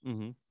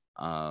 Mm-hmm.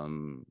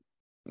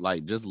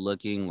 Like, just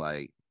looking,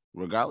 like,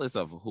 regardless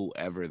of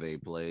whoever they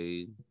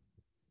played,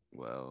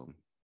 well,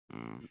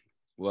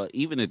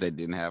 even if they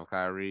didn't have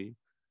Kyrie,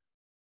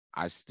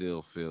 I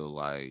still feel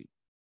like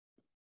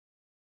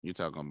you're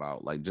talking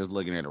about, like, just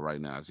looking at it right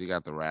now. So you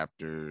got the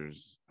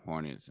Raptors,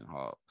 Hornets, and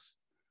Hawks.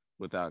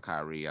 Without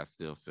Kyrie, I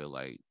still feel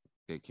like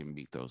they can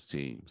beat those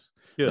teams.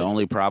 Good. The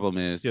only problem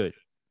is,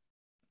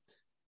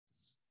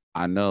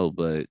 I know,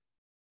 but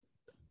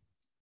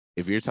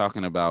if you're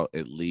talking about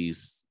at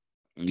least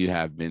you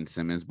have Ben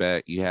Simmons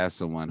back, you have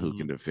someone who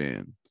can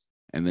defend.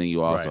 And then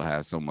you also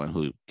have someone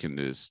who can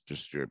just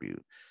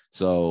distribute.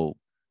 So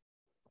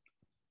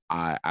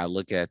I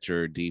look at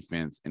your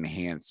defense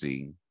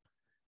enhancing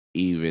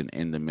even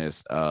in the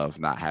midst of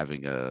not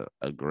having a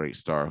great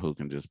star who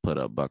can just put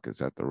up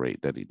buckets at the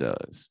rate that he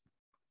does.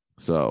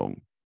 So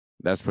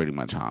that's pretty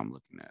much how I'm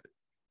looking at it.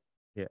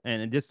 Yeah,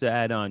 and just to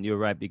add on, you're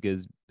right,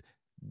 because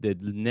the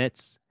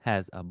Nets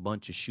has a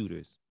bunch of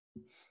shooters.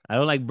 I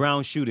don't like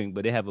Brown shooting,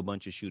 but they have a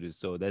bunch of shooters.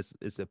 So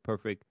it's a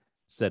perfect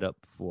setup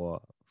for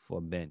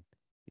Ben.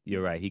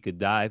 You're right. He could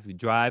drive.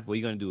 What are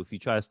you going to do? If you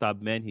try to stop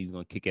Ben, he's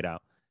going to kick it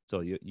out.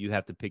 So you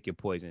have to pick your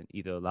poison.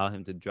 Either allow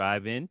him to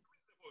drive in.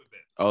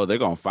 Oh, they're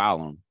going to foul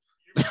him.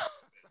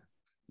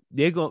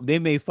 They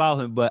may foul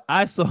him, but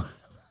I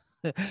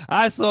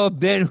saw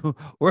Ben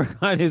work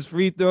on his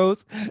free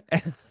throws,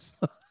 and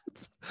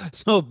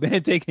so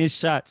Ben taking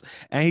shots,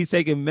 and he's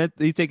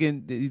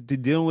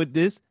dealing with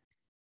this.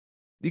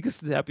 You can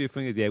snap your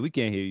fingers. Yeah, we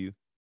can't hear you.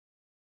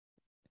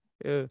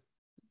 Yeah.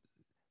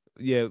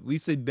 Yeah, we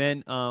see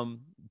Ben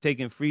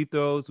taking free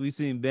throws. We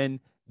seen Ben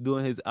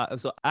doing his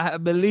so I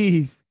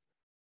believe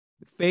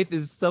faith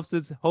is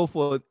substance, hope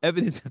for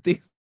evidence of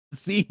things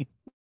seen.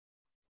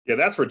 Yeah,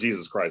 that's for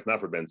Jesus Christ, not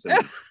for Ben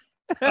Simmons.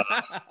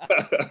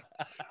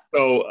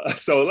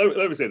 So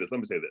let me say this.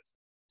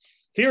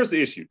 Here's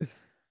the issue.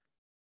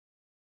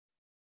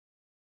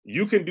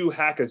 You can do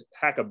hack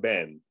a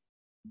Ben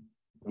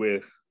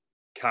with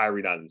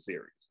Kyrie not in the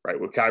series, right?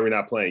 With Kyrie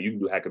not playing, you can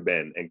do hack a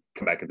Ben and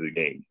come back into the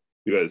game.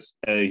 Because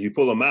and if you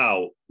pull them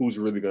out, who's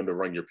really going to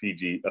run your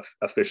PG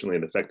efficiently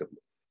and effectively?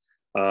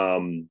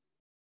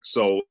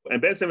 So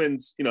and Ben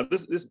Simmons, you know,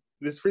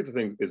 this free throw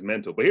thing is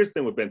mental. But here's the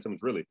thing with Ben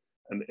Simmons, really,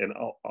 and in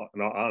all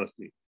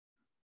honesty,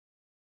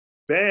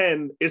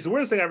 Ben is the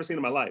weirdest thing I've ever seen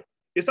in my life.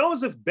 It's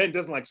almost as if Ben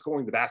doesn't like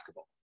scoring the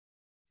basketball.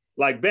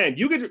 Like Ben,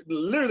 you could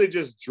literally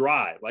just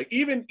drive. Like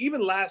even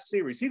last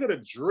series, he could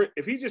have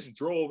if he just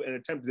drove and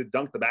attempted to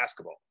dunk the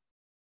basketball.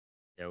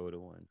 That would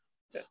have won.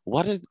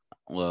 What is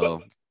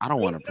well? I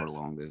don't want to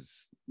prolong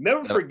this.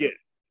 Never forget,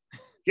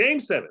 Game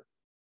 7,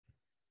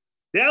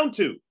 down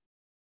 2,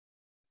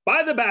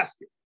 by the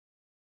basket,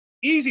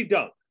 easy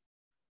dunk.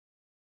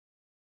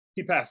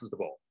 He passes the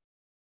ball.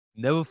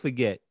 Never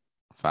forget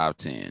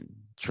 5'10"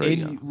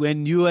 Trey.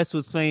 When US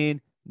was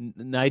playing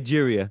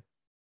Nigeria,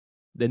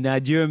 the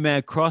Nigerian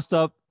man crossed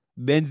up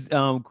James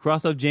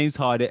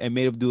Harden and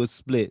made him do a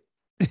split.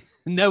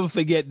 Never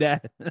forget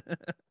that.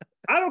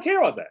 I don't care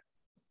about that.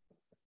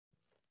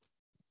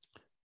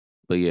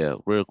 But yeah,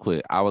 real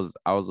quick, I was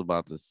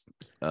about to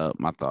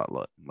my thought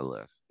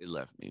it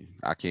left me.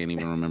 I can't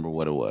even remember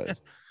what it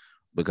was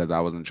because I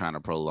wasn't trying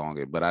to prolong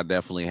it. But I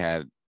definitely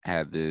had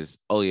this.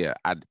 Oh yeah,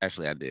 I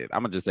did.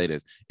 I'm gonna just say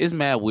this. It's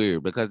mad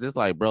weird because it's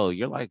like, bro,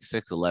 you're like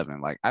 6'11".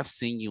 Like I've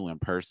seen you in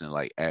person,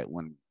 like at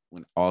when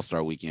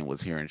All-Star Weekend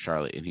was here in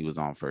Charlotte and he was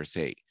on First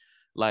Take.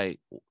 Like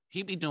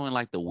he be doing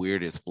like the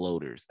weirdest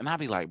floaters, and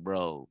I'd be like,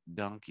 bro,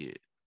 dunk it.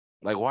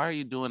 Like, why are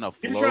you doing a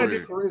floater? You're trying to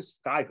do for his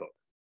skyhook.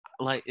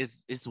 Like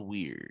it's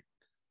weird.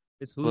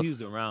 It's who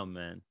he's around,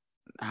 man.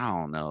 I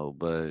don't know,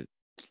 but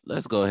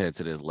let's go ahead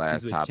to this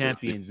last topic.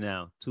 Champions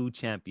now, 2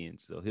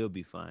 champions, so he'll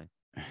be fine.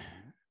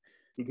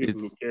 2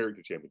 people who carried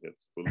the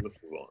championships. But let's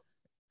move on.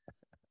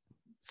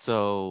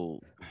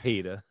 So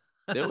hater.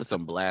 There was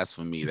some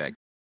blasphemy that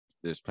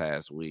this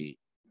past week.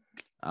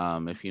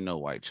 If you know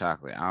white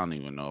chocolate, I don't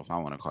even know if I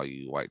want to call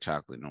you white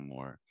chocolate no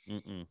more.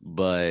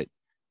 But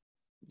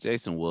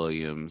Jason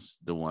Williams,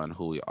 the one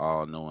who we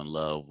all know and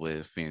love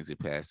with fancy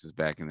passes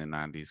back in the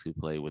 90s, who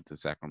played with the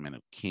Sacramento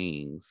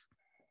Kings,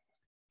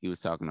 he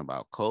was talking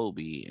about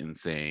Kobe and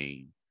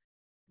saying,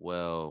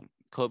 well,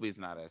 Kobe's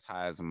not as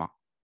high as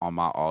on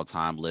my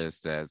all-time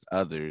list as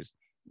others,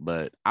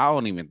 but I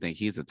don't even think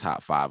he's a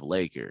top 5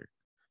 Laker.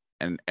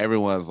 And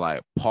everyone's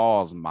like,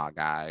 pause, my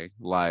guy.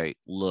 Like,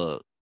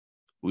 look,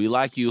 we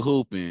like you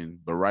hooping,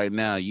 but right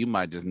now you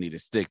might just need to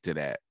stick to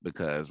that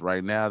because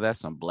right now that's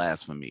some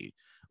blasphemy.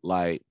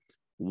 Like,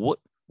 what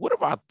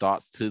are our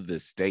thoughts to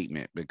this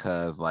statement?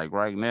 Because like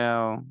right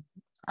now,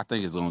 I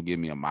think it's gonna give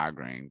me a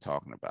migraine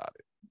talking about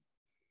it.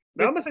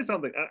 Now I'm gonna say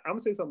something.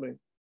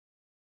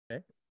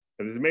 Okay.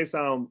 And this may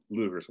sound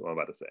ludicrous what I'm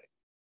about to say.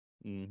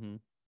 Mm-hmm.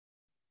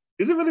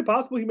 Is it really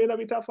possible he may not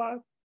be top 5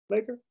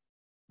 Laker?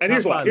 And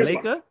here's why.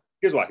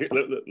 Here's why.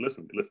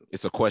 Listen.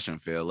 It's a question,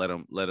 Phil. Let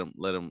him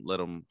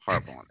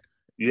harp on it.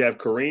 You have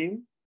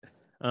Kareem.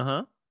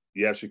 Uh-huh.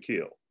 You have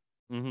Shaquille.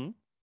 Mm-hmm.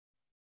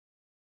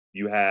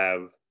 You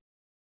have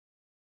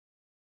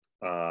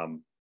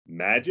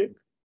Magic.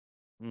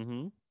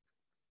 Mm-hmm.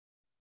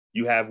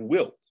 You have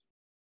Wilt.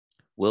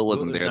 Will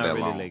wasn't there that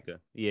long.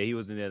 Laker. Yeah, he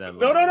wasn't there that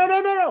long.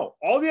 No.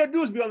 All you have to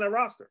do is be on that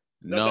roster.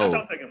 No, that's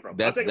what I'm taking from.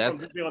 That's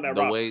being on that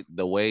roster.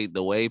 The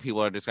way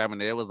people are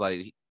describing it, it was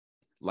like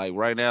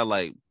right now,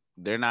 like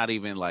they're not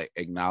even like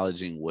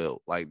acknowledging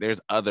Wilt. Like there's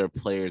other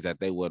players that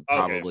they would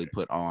probably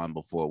put on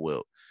before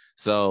Wilt.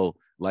 So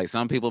like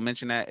some people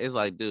mention that it's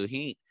like, dude,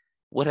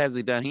 what has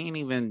he done? He ain't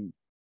even.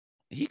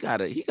 He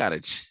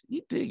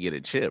did get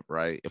a chip,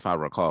 right? If I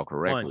recall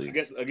correctly.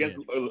 Against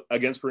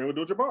Kareem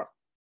Abdul-Jabbar.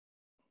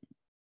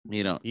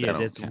 You know, yeah,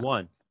 that's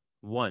count.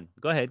 One.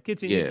 Go ahead,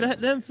 continue. Yeah.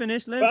 Let him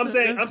finish. I'm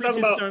talking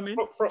about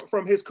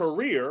from his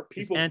career.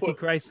 People his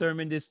Antichrist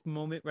sermon this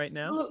moment right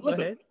now. Listen, go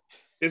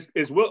ahead.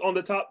 Is Wilt on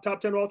the top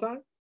 10 of all time?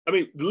 I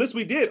mean, the list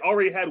we did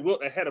already had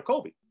Wilt ahead of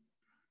Kobe.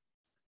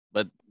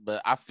 But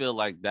I feel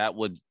like that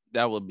would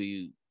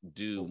be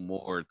due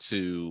more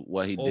to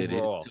what he did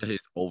to his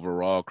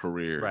overall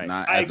career, right.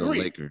 Not as a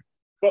Laker.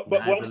 But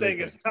what I'm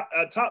saying is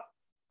top.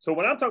 So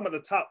when I'm talking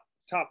about the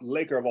top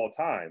Laker of all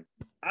time,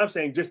 I'm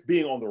saying just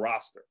being on the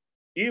roster,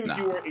 even if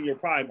you weren't in your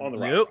prime on the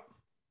roster.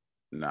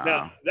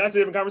 Now that's a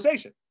different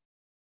conversation.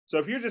 So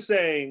if you're just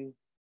saying,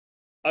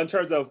 in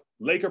terms of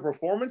Laker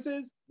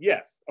performances,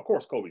 yes, of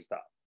course Kobe's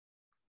top.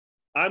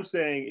 I'm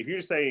saying if you're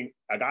just saying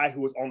a guy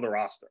who was on the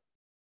roster.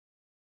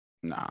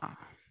 Nah.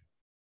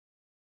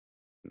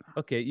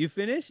 Okay, you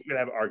finished? You can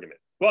have an argument.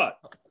 But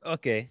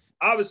okay.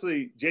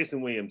 Obviously,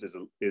 Jason Williams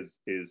is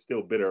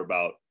still bitter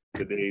about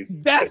The days.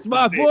 That's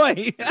my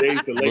point. The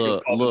days the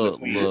Lakers called them the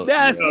Queen.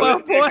 That's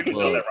my point.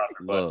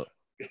 Look.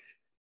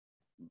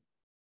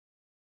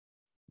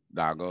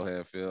 Nah, go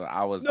ahead, Phil.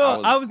 I was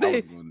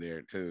going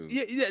there too.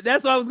 Yeah,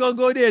 that's why I was gonna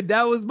go there.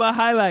 That was my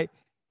highlight.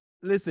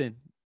 Listen,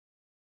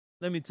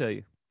 let me tell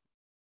you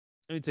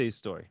a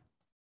story.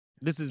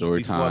 This is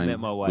Story before time I met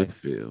my wife. with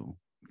Phil.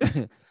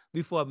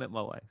 Before I met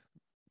my wife,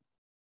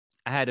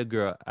 I had a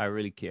girl I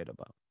really cared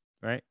about.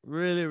 Right,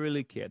 really,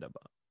 really cared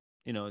about.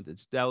 You know,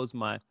 that was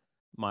my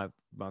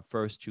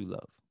first true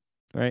love.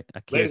 Right, I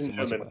cared Ladies and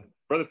gentlemen,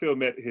 Brother Phil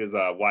met his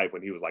wife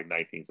when he was like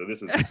 19. So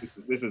this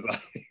is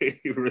like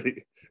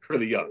really,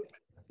 really young.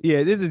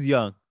 Yeah, this is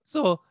young.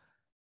 So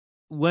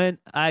when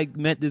I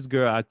met this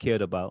girl I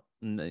cared about,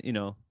 and, you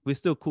know, we're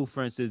still cool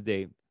friends to this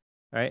day,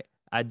 right?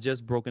 I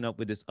just broken up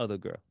with this other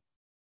girl.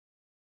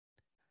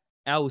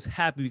 I was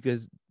happy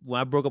because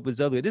when I broke up with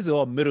this other girl, this is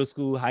all middle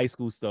school, high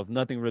school stuff,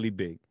 nothing really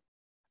big.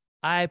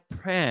 I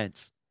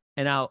prance,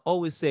 and I'll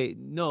always say,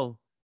 no,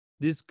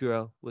 this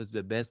girl was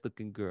the best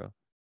looking girl.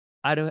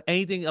 I don't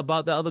anything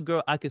about the other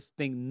girl. I could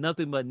think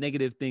nothing but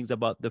negative things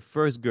about the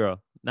first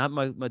girl, not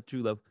my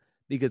true love,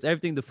 because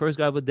everything the first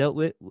guy I ever dealt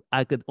with,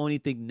 I could only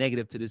think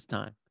negative to this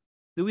time.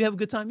 Did we have a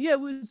good time? Yeah,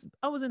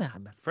 I was in a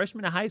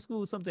freshman in high school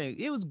or something.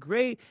 It was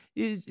great.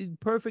 It's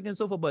perfect and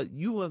so forth. But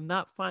you will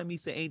not find me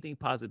say anything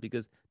positive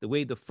because the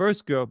way the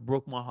first girl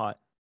broke my heart.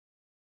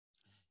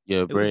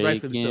 You're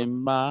breaking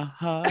my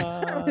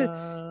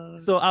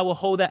heart. So I will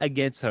hold that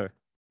against her.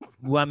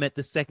 When I met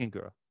the second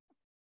girl,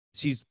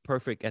 she's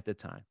perfect at the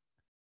time.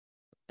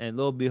 And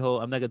lo and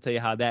behold, I'm not gonna tell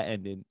you how that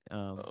ended.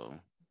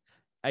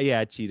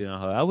 I cheated on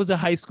her. I was a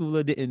high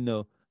schooler, didn't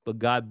know, but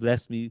God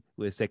blessed me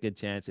with a second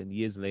chance. And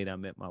years later, I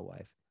met my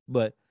wife.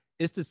 But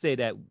it's to say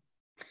that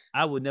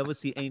I would never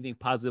see anything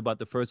positive about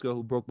the first girl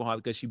who broke my heart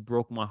because she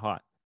broke my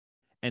heart.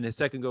 And the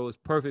second girl was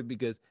perfect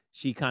because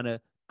she kind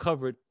of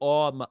covered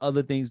all my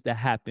other things that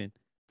happened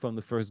from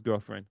the first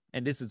girlfriend.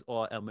 And this is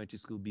all elementary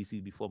school,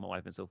 BC, before my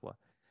wife and so forth.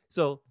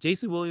 So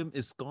Jason Williams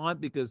is gone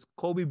because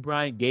Kobe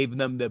Bryant gave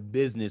them the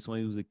business when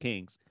he was the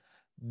Kings.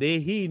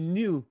 He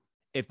knew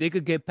if they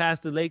could get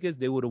past the Lakers,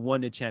 they would have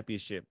won the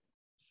championship.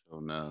 Oh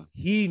no.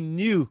 He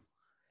knew,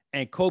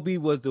 and Kobe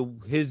was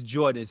his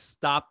Jordan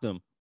stopped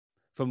them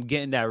from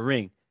getting that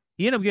ring.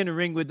 He ended up getting a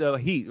ring with the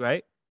Heat,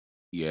 right?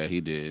 Yeah,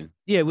 he did.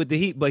 Yeah, with the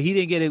Heat, but he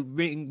didn't get a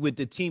ring with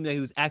the team that he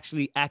was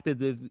actually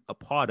actively a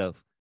part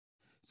of.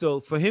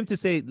 So for him to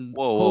say,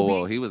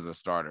 whoa, he was a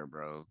starter,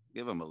 bro.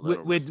 Give him a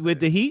little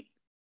with the Heat.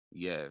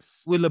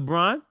 Yes. With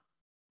LeBron?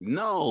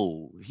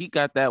 No, he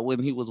got that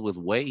when he was with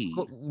Wade.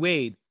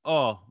 Wade.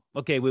 Oh,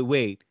 okay, with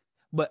Wade.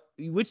 But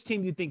which team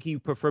do you think he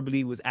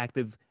preferably was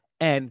active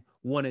and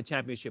won a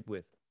championship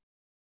with?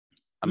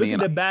 Look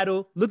at the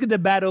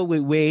battle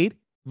with Wade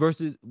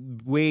versus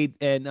Wade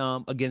and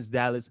against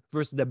Dallas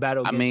versus the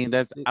battle against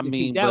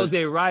that was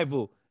their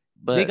rival.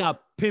 But they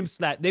got pimp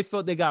slapped. They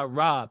felt they got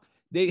robbed.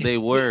 They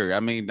were. I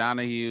mean,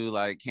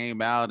 Donahue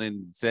came out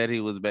and said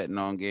he was betting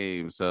on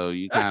games. So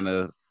you kind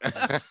of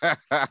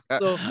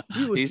so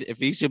if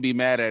he should be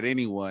mad at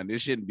anyone, it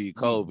shouldn't be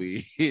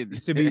Kobe.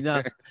 It should be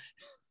not.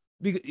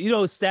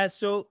 Because stats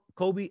show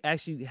Kobe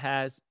actually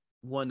has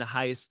one of the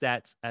highest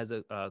stats as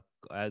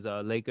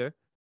a Laker: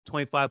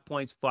 25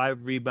 points,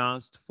 5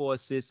 rebounds, 4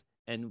 assists,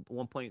 and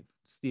 1 point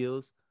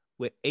steals,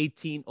 with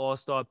 18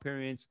 All-Star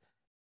appearances,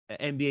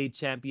 an NBA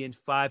champion,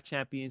 5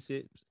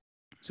 championships,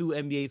 2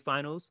 NBA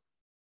finals.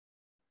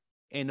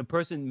 And the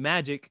person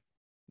Magic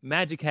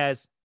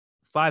has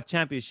 5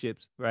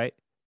 championships, right?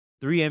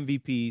 3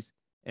 MVPs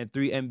and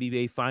 3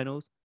 NBA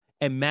finals.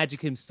 And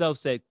Magic himself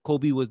said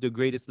Kobe was the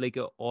greatest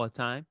Laker of all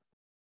time.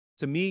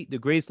 To me, the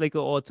greatest Laker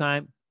of all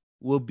time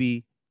will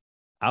be,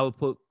 I would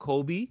put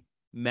Kobe,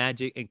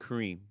 Magic, and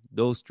Kareem.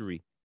 Those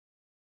 3.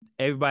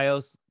 Everybody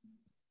else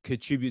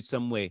contributes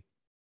some way,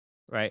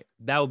 right?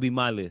 That would be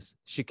my list.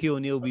 Shaquille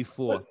O'Neal will be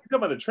 4. You talking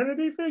about the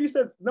Trinity, Phil? You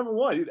said number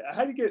 1.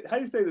 How do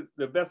you say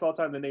the best all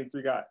time to name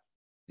 3 guys?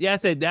 Yeah, I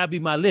said that'd be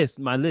my list,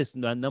 my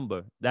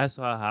number. That's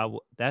how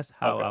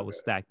I was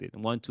stacked it.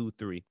 1, 2,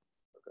 3,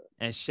 okay.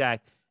 And Shaq,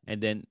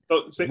 and then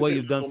what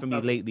you've done for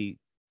me lately.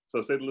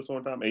 So say the list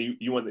one more time, and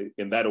you want it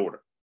in that order.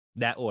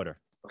 That order.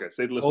 Okay,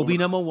 say the list. Kobe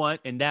number 1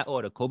 in that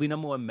order. Kobe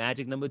number 1,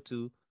 Magic number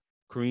 2,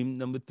 Kareem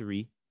number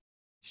 3,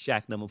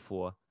 Shaq number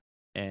 4,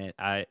 and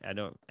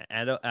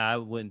I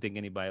wouldn't think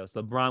anybody else.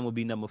 LeBron would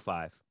be number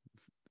 5.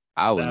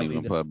 I wouldn't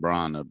even put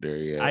Bron up there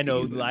yet. I know,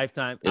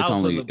 lifetime. It's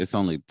only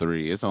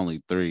 3. It's only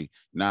 3.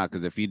 Nah,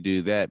 because if you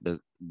do that, but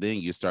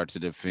then you start to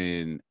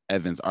defend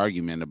Evan's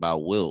argument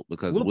about Wilt,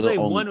 because Wilt played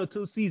 1 or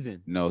 2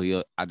 seasons.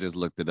 No, I just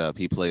looked it up.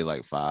 He played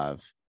like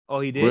 5. Oh,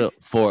 he did?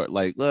 4,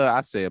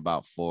 I say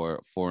about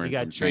 4 and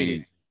some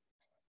change.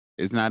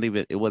 It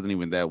wasn't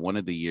even that. One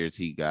of the years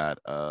he got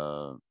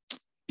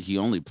he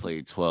only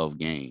played 12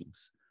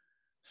 games.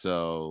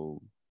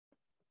 So,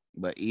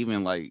 but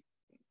even like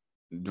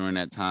during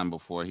that time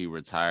before he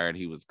retired,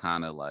 he was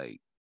kind of like,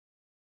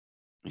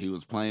 he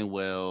was playing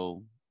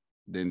well.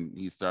 Then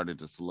he started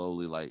to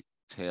slowly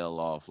tail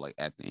off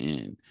at the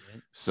end.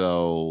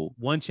 So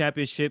 1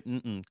 championship.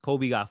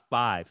 Kobe got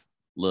 5.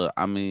 Look,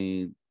 I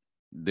mean,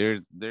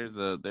 there's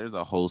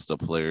a host of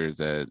players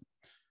that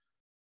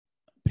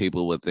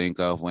people would think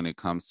of when it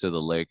comes to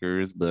the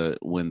Lakers, but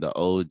when the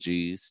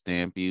OGs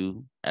stamp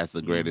you as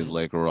the greatest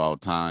Laker of all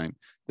time,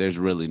 there's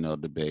really no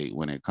debate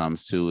when it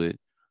comes to it.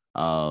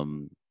 I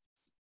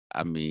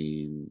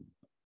mean,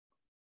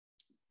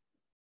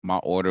 my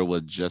order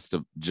would just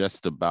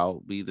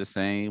about be the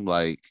same.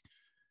 Like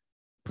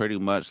pretty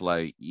much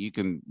like you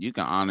can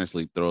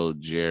honestly throw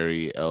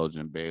Jerry,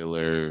 Elgin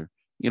Baylor,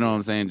 you know what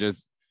I'm saying?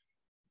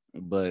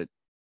 But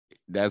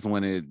that's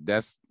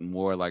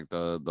more like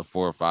the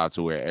 4 or 5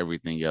 to where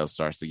everything else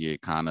starts to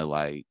get kind of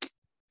like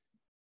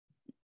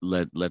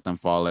let them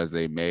fall as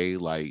they may.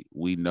 Like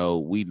we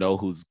know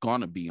who's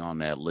gonna be on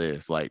that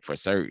list, like for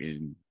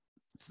certain,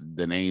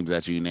 the names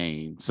that you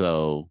name.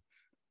 So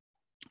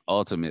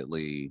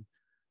ultimately,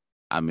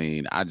 I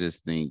mean, I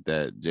just think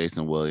that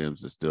Jason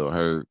Williams is still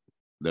hurt.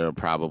 They're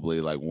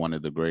probably like one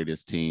of the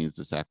greatest teams,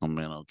 the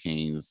Sacramento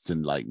Kings, to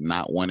like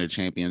not win a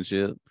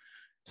championship.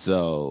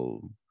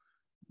 So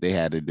they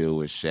had to deal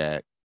with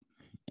Shaq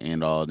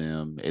and all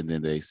them, and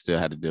then they still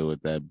had to deal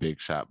with that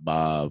big shot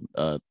Bob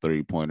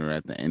 3-pointer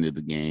at the end of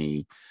the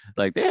game.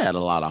 Like they had a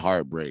lot of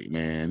heartbreak,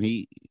 man.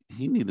 He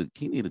need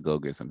to go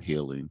get some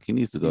healing. He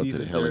needs to go to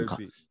the healing.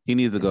 He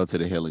needs to go to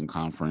the healing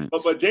conference.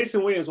 But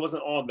Jason Williams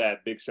wasn't on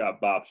that big shot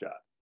Bob shot.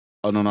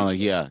 Oh no,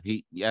 yeah,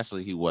 he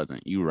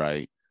wasn't. You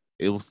right.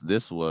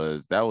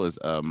 That was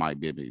Mike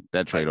Bibby.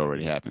 That trade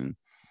already happened.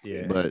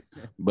 Yeah,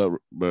 but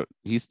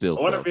he still.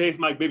 I wonder if he hates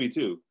Mike Bibby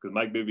too, because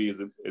Mike Bibby is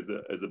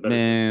a better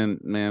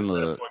man.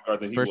 Look, point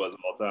guard than he was of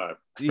all time.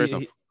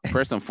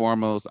 First and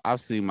foremost, I've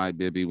seen Mike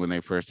Bibby when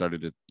they first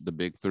started the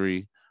Big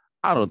Three.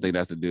 I don't think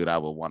that's the dude I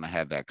would want to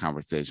have that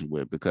conversation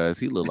with because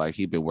he looked like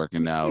he'd been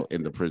working out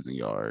in the prison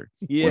yard.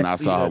 Yes, when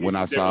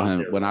I saw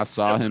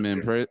him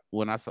in prison,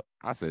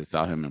 I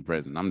saw him in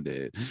prison, I'm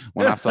dead.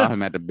 When I saw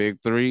him at the Big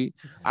Three,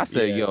 I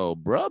said, "Yo,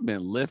 bro,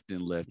 been lifting."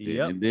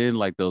 Yep. And then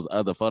like those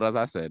other photos,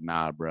 I said,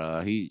 "Nah,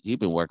 bro, he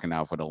been working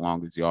out for the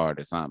longest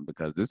yard or something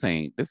because this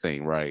ain't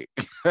right."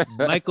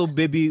 Michael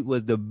Bibby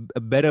was a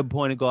better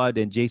point guard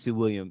than Jason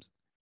Williams.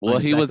 Well,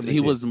 he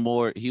was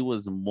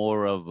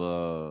more of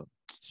a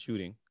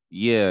shooting.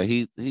 Yeah,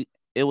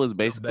 it was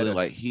basically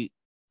like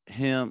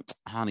him.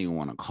 I don't even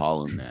want to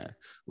call him that.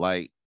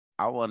 Like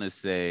I want to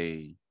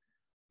say,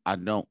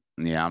 I'm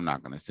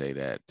not gonna say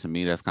that. To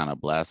me, that's kind of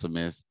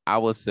blasphemous. I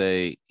would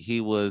say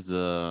he was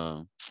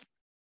a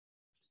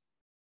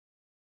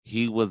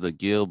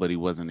Gill, but he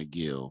wasn't a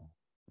Gill.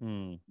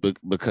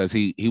 Because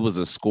he was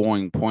a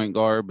scoring point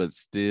guard, but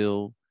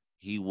still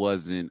he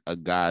wasn't a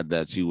guy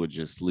that you would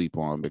just sleep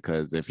on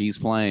because if he's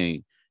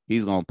playing,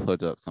 he's gonna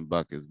put up some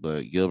buckets.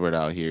 But Gilbert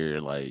out here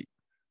like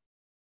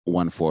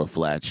 1-4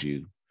 flat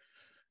you,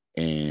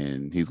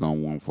 and he's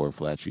gonna 1-4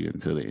 flat you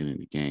until the end of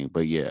the game.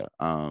 But yeah,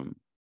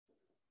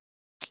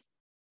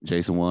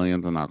 Jason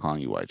Williams, I'm not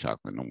calling you white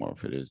chocolate no more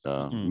for this,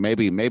 dog.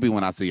 Maybe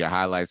when I see your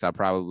highlights, I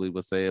probably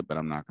would say it, but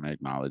I'm not gonna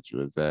acknowledge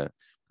you as that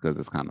because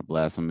it's kind of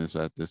blasphemous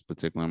at this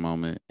particular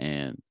moment.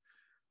 And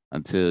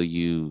until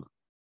you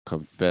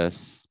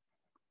confess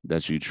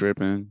that you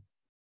tripping,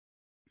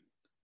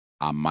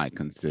 I might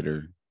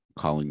consider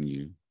calling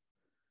you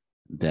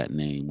that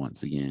name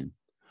once again.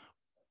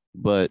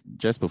 But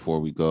just before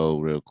we go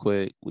real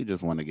quick, we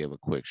just want to give a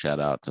quick shout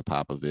out to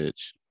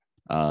Popovich.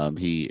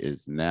 He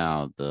is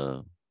now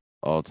the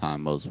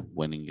all-time most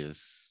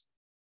winningest,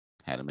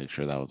 had to make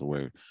sure that was a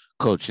word,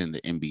 coach in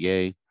the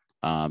NBA.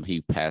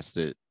 He passed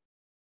it,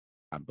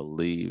 I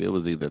believe it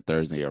was either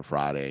Thursday or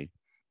Friday.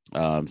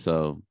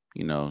 So,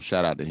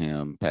 shout out to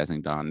him,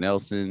 passing Don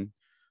Nelson,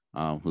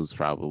 who's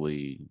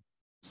probably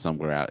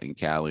somewhere out in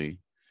Cali,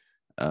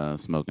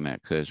 smoking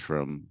that kush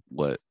from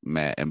what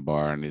Matt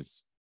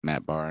Barnes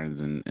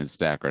and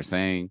Stack are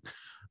saying.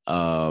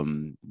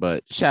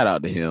 But shout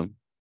out to him,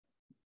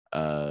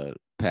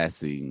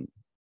 passing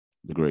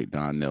the great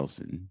Don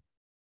Nelson.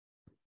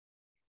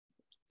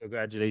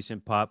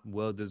 Congratulations, Pop.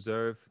 Well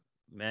deserved.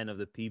 Man of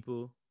the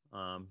people.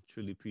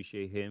 Truly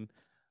appreciate him.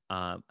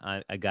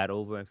 I got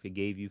over and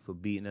forgave you for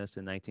beating us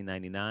in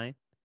 1999.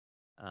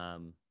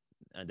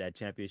 That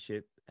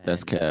championship.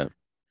 That's cap.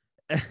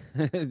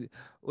 What do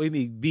you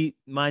mean beat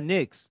my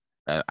Knicks?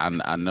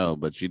 I know,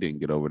 but you didn't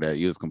get over that.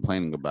 You was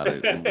complaining about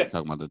it when we were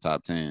talking about the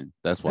top 10.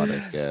 That's why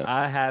that's cap.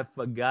 I have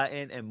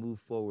forgotten and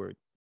moved forward.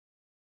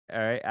 All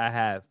right, I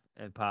have.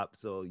 And Pop,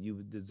 so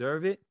you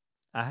deserve it.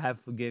 I have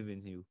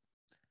forgiven you.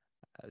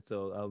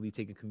 So I'll be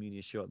taking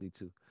communion shortly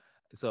too.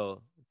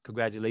 So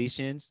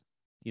congratulations.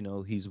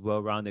 He's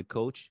well-rounded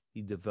coach.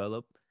 He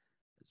developed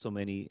so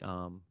many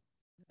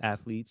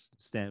athletes,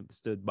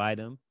 stood by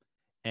them,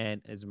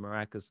 and as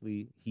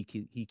miraculously he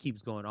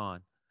keeps going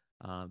on.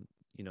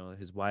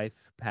 His wife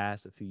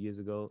passed a few years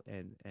ago,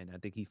 and I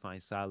think he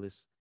finds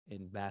solace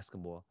in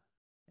basketball,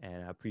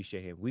 and I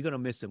appreciate him. We're gonna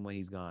miss him when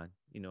he's gone.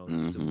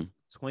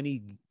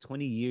 20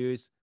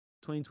 years,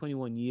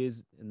 21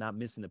 years, and not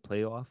missing the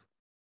playoff.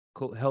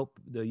 Help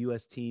the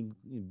U.S. team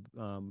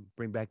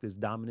bring back this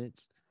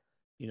dominance.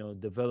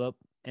 Develop.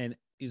 And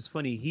it's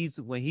funny.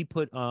 When he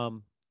put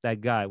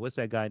that guy. What's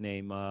that guy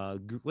name?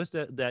 What's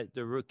the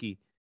rookie?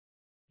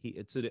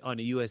 On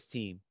the U.S.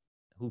 team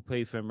who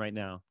played for him right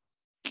now.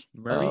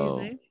 Murray, his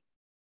name?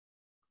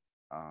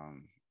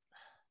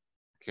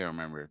 Can't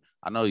remember.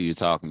 I know you're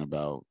talking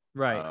about.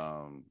 Right.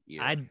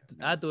 Yeah.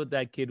 I thought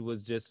that kid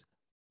was just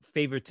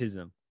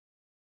favoritism.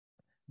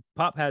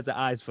 Pop has the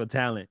eyes for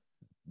talent.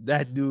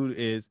 That dude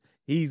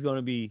he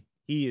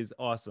is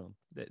awesome.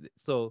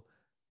 So,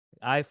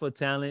 eye for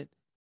talent.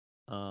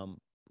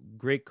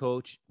 Great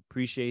coach.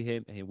 Appreciate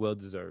him and well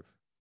deserved.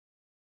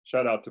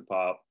 Shout out to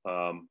Pop.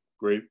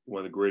 Great, one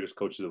of the greatest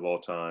coaches of all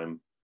time.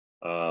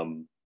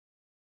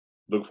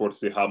 Look forward to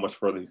see how much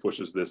further he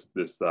pushes this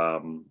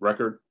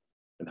record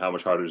and how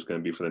much harder it's going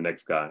to be for the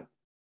next guy.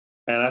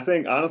 And I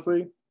think,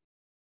 honestly,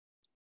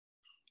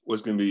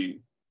 what's going to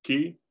be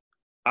key,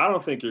 I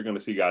don't think you're going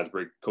to see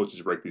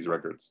coaches break these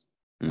records.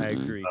 I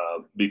agree.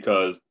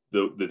 Because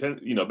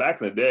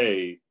back in the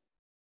day,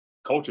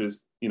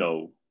 coaches,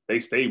 they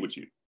stayed with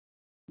you.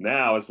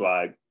 Now it's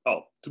like,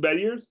 oh, 2 bad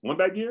years, 1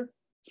 bad year,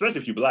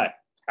 especially if you're black,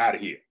 out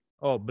of here.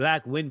 Oh,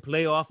 black win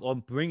playoff or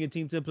bring a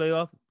team to the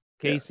playoff.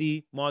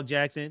 KC, Mark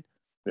Jackson.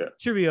 Yeah.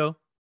 Cheerio.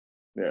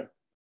 Yeah.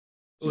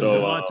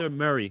 So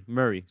Murray.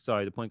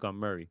 Sorry, the point guard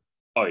Murray.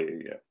 Oh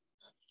yeah.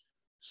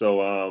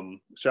 So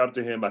shout out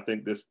to him. I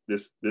think this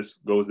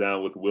goes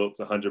down with Wilt's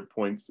 100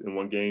 points in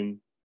one game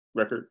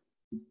record.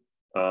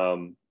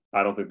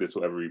 I don't think this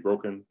will ever be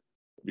broken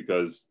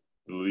because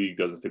the league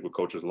doesn't stick with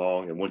coaches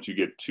long, and once you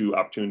get 2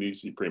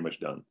 opportunities, you're pretty much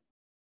done.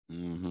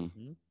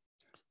 Mm-hmm.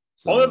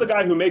 So, only other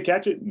guy who may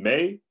catch it,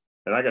 and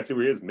I gotta see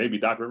where he is. Maybe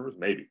Doc Rivers,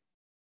 maybe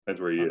that's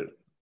where he is.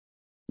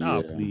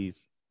 Oh,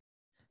 please.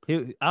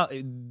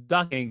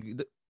 Doc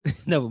ain't.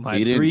 Never mind.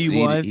 He didn't,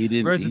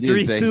 3-1 versus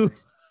 3-2.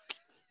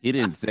 He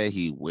didn't say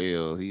he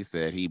will. He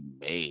said he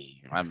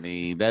may. I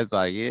mean, that's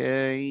like,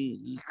 yeah,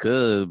 he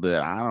could, but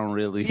I don't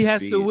really. He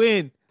has to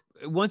win.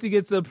 Once he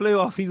gets to the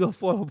playoff, he's gonna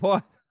fall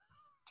apart.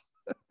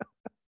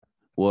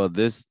 Well,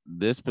 this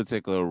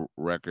particular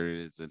record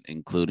is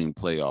including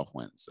playoff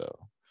wins,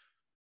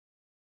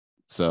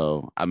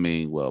 so I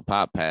mean, well,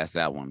 Pop passed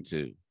that one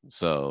too.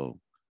 So,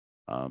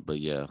 but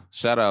yeah,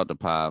 shout out to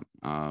Pop.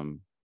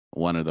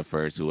 One of the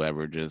first who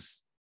ever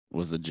just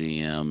was a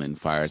GM and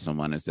fired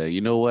someone and said, you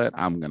know what,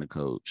 I'm gonna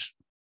coach.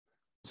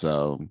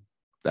 So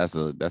that's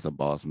a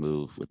boss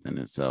move within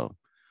itself.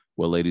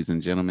 Well, ladies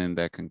and gentlemen,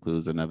 that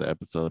concludes another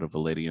episode of A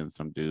Lady and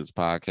Some Dudes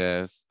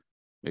podcast.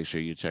 Make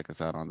sure you check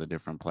us out on the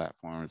different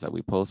platforms that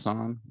we post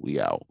on. We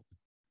out.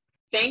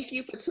 Thank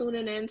you for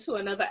tuning in to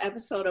another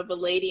episode of A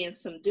Lady and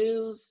Some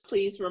Dudes.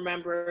 Please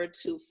remember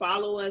to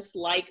follow us,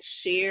 like,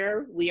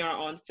 share. We are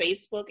on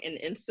Facebook and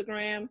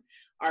Instagram.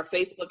 Our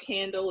Facebook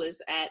handle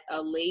is at A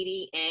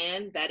Lady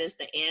and, that is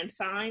the and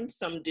sign,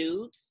 Some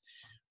Dudes.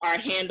 Our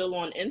handle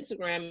on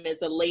Instagram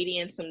is A Lady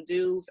and Some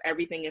Dudes.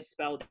 Everything is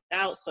spelled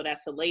out, so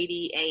that's A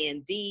Lady, A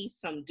and D,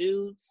 Some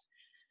Dudes.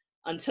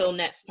 Until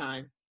next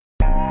time.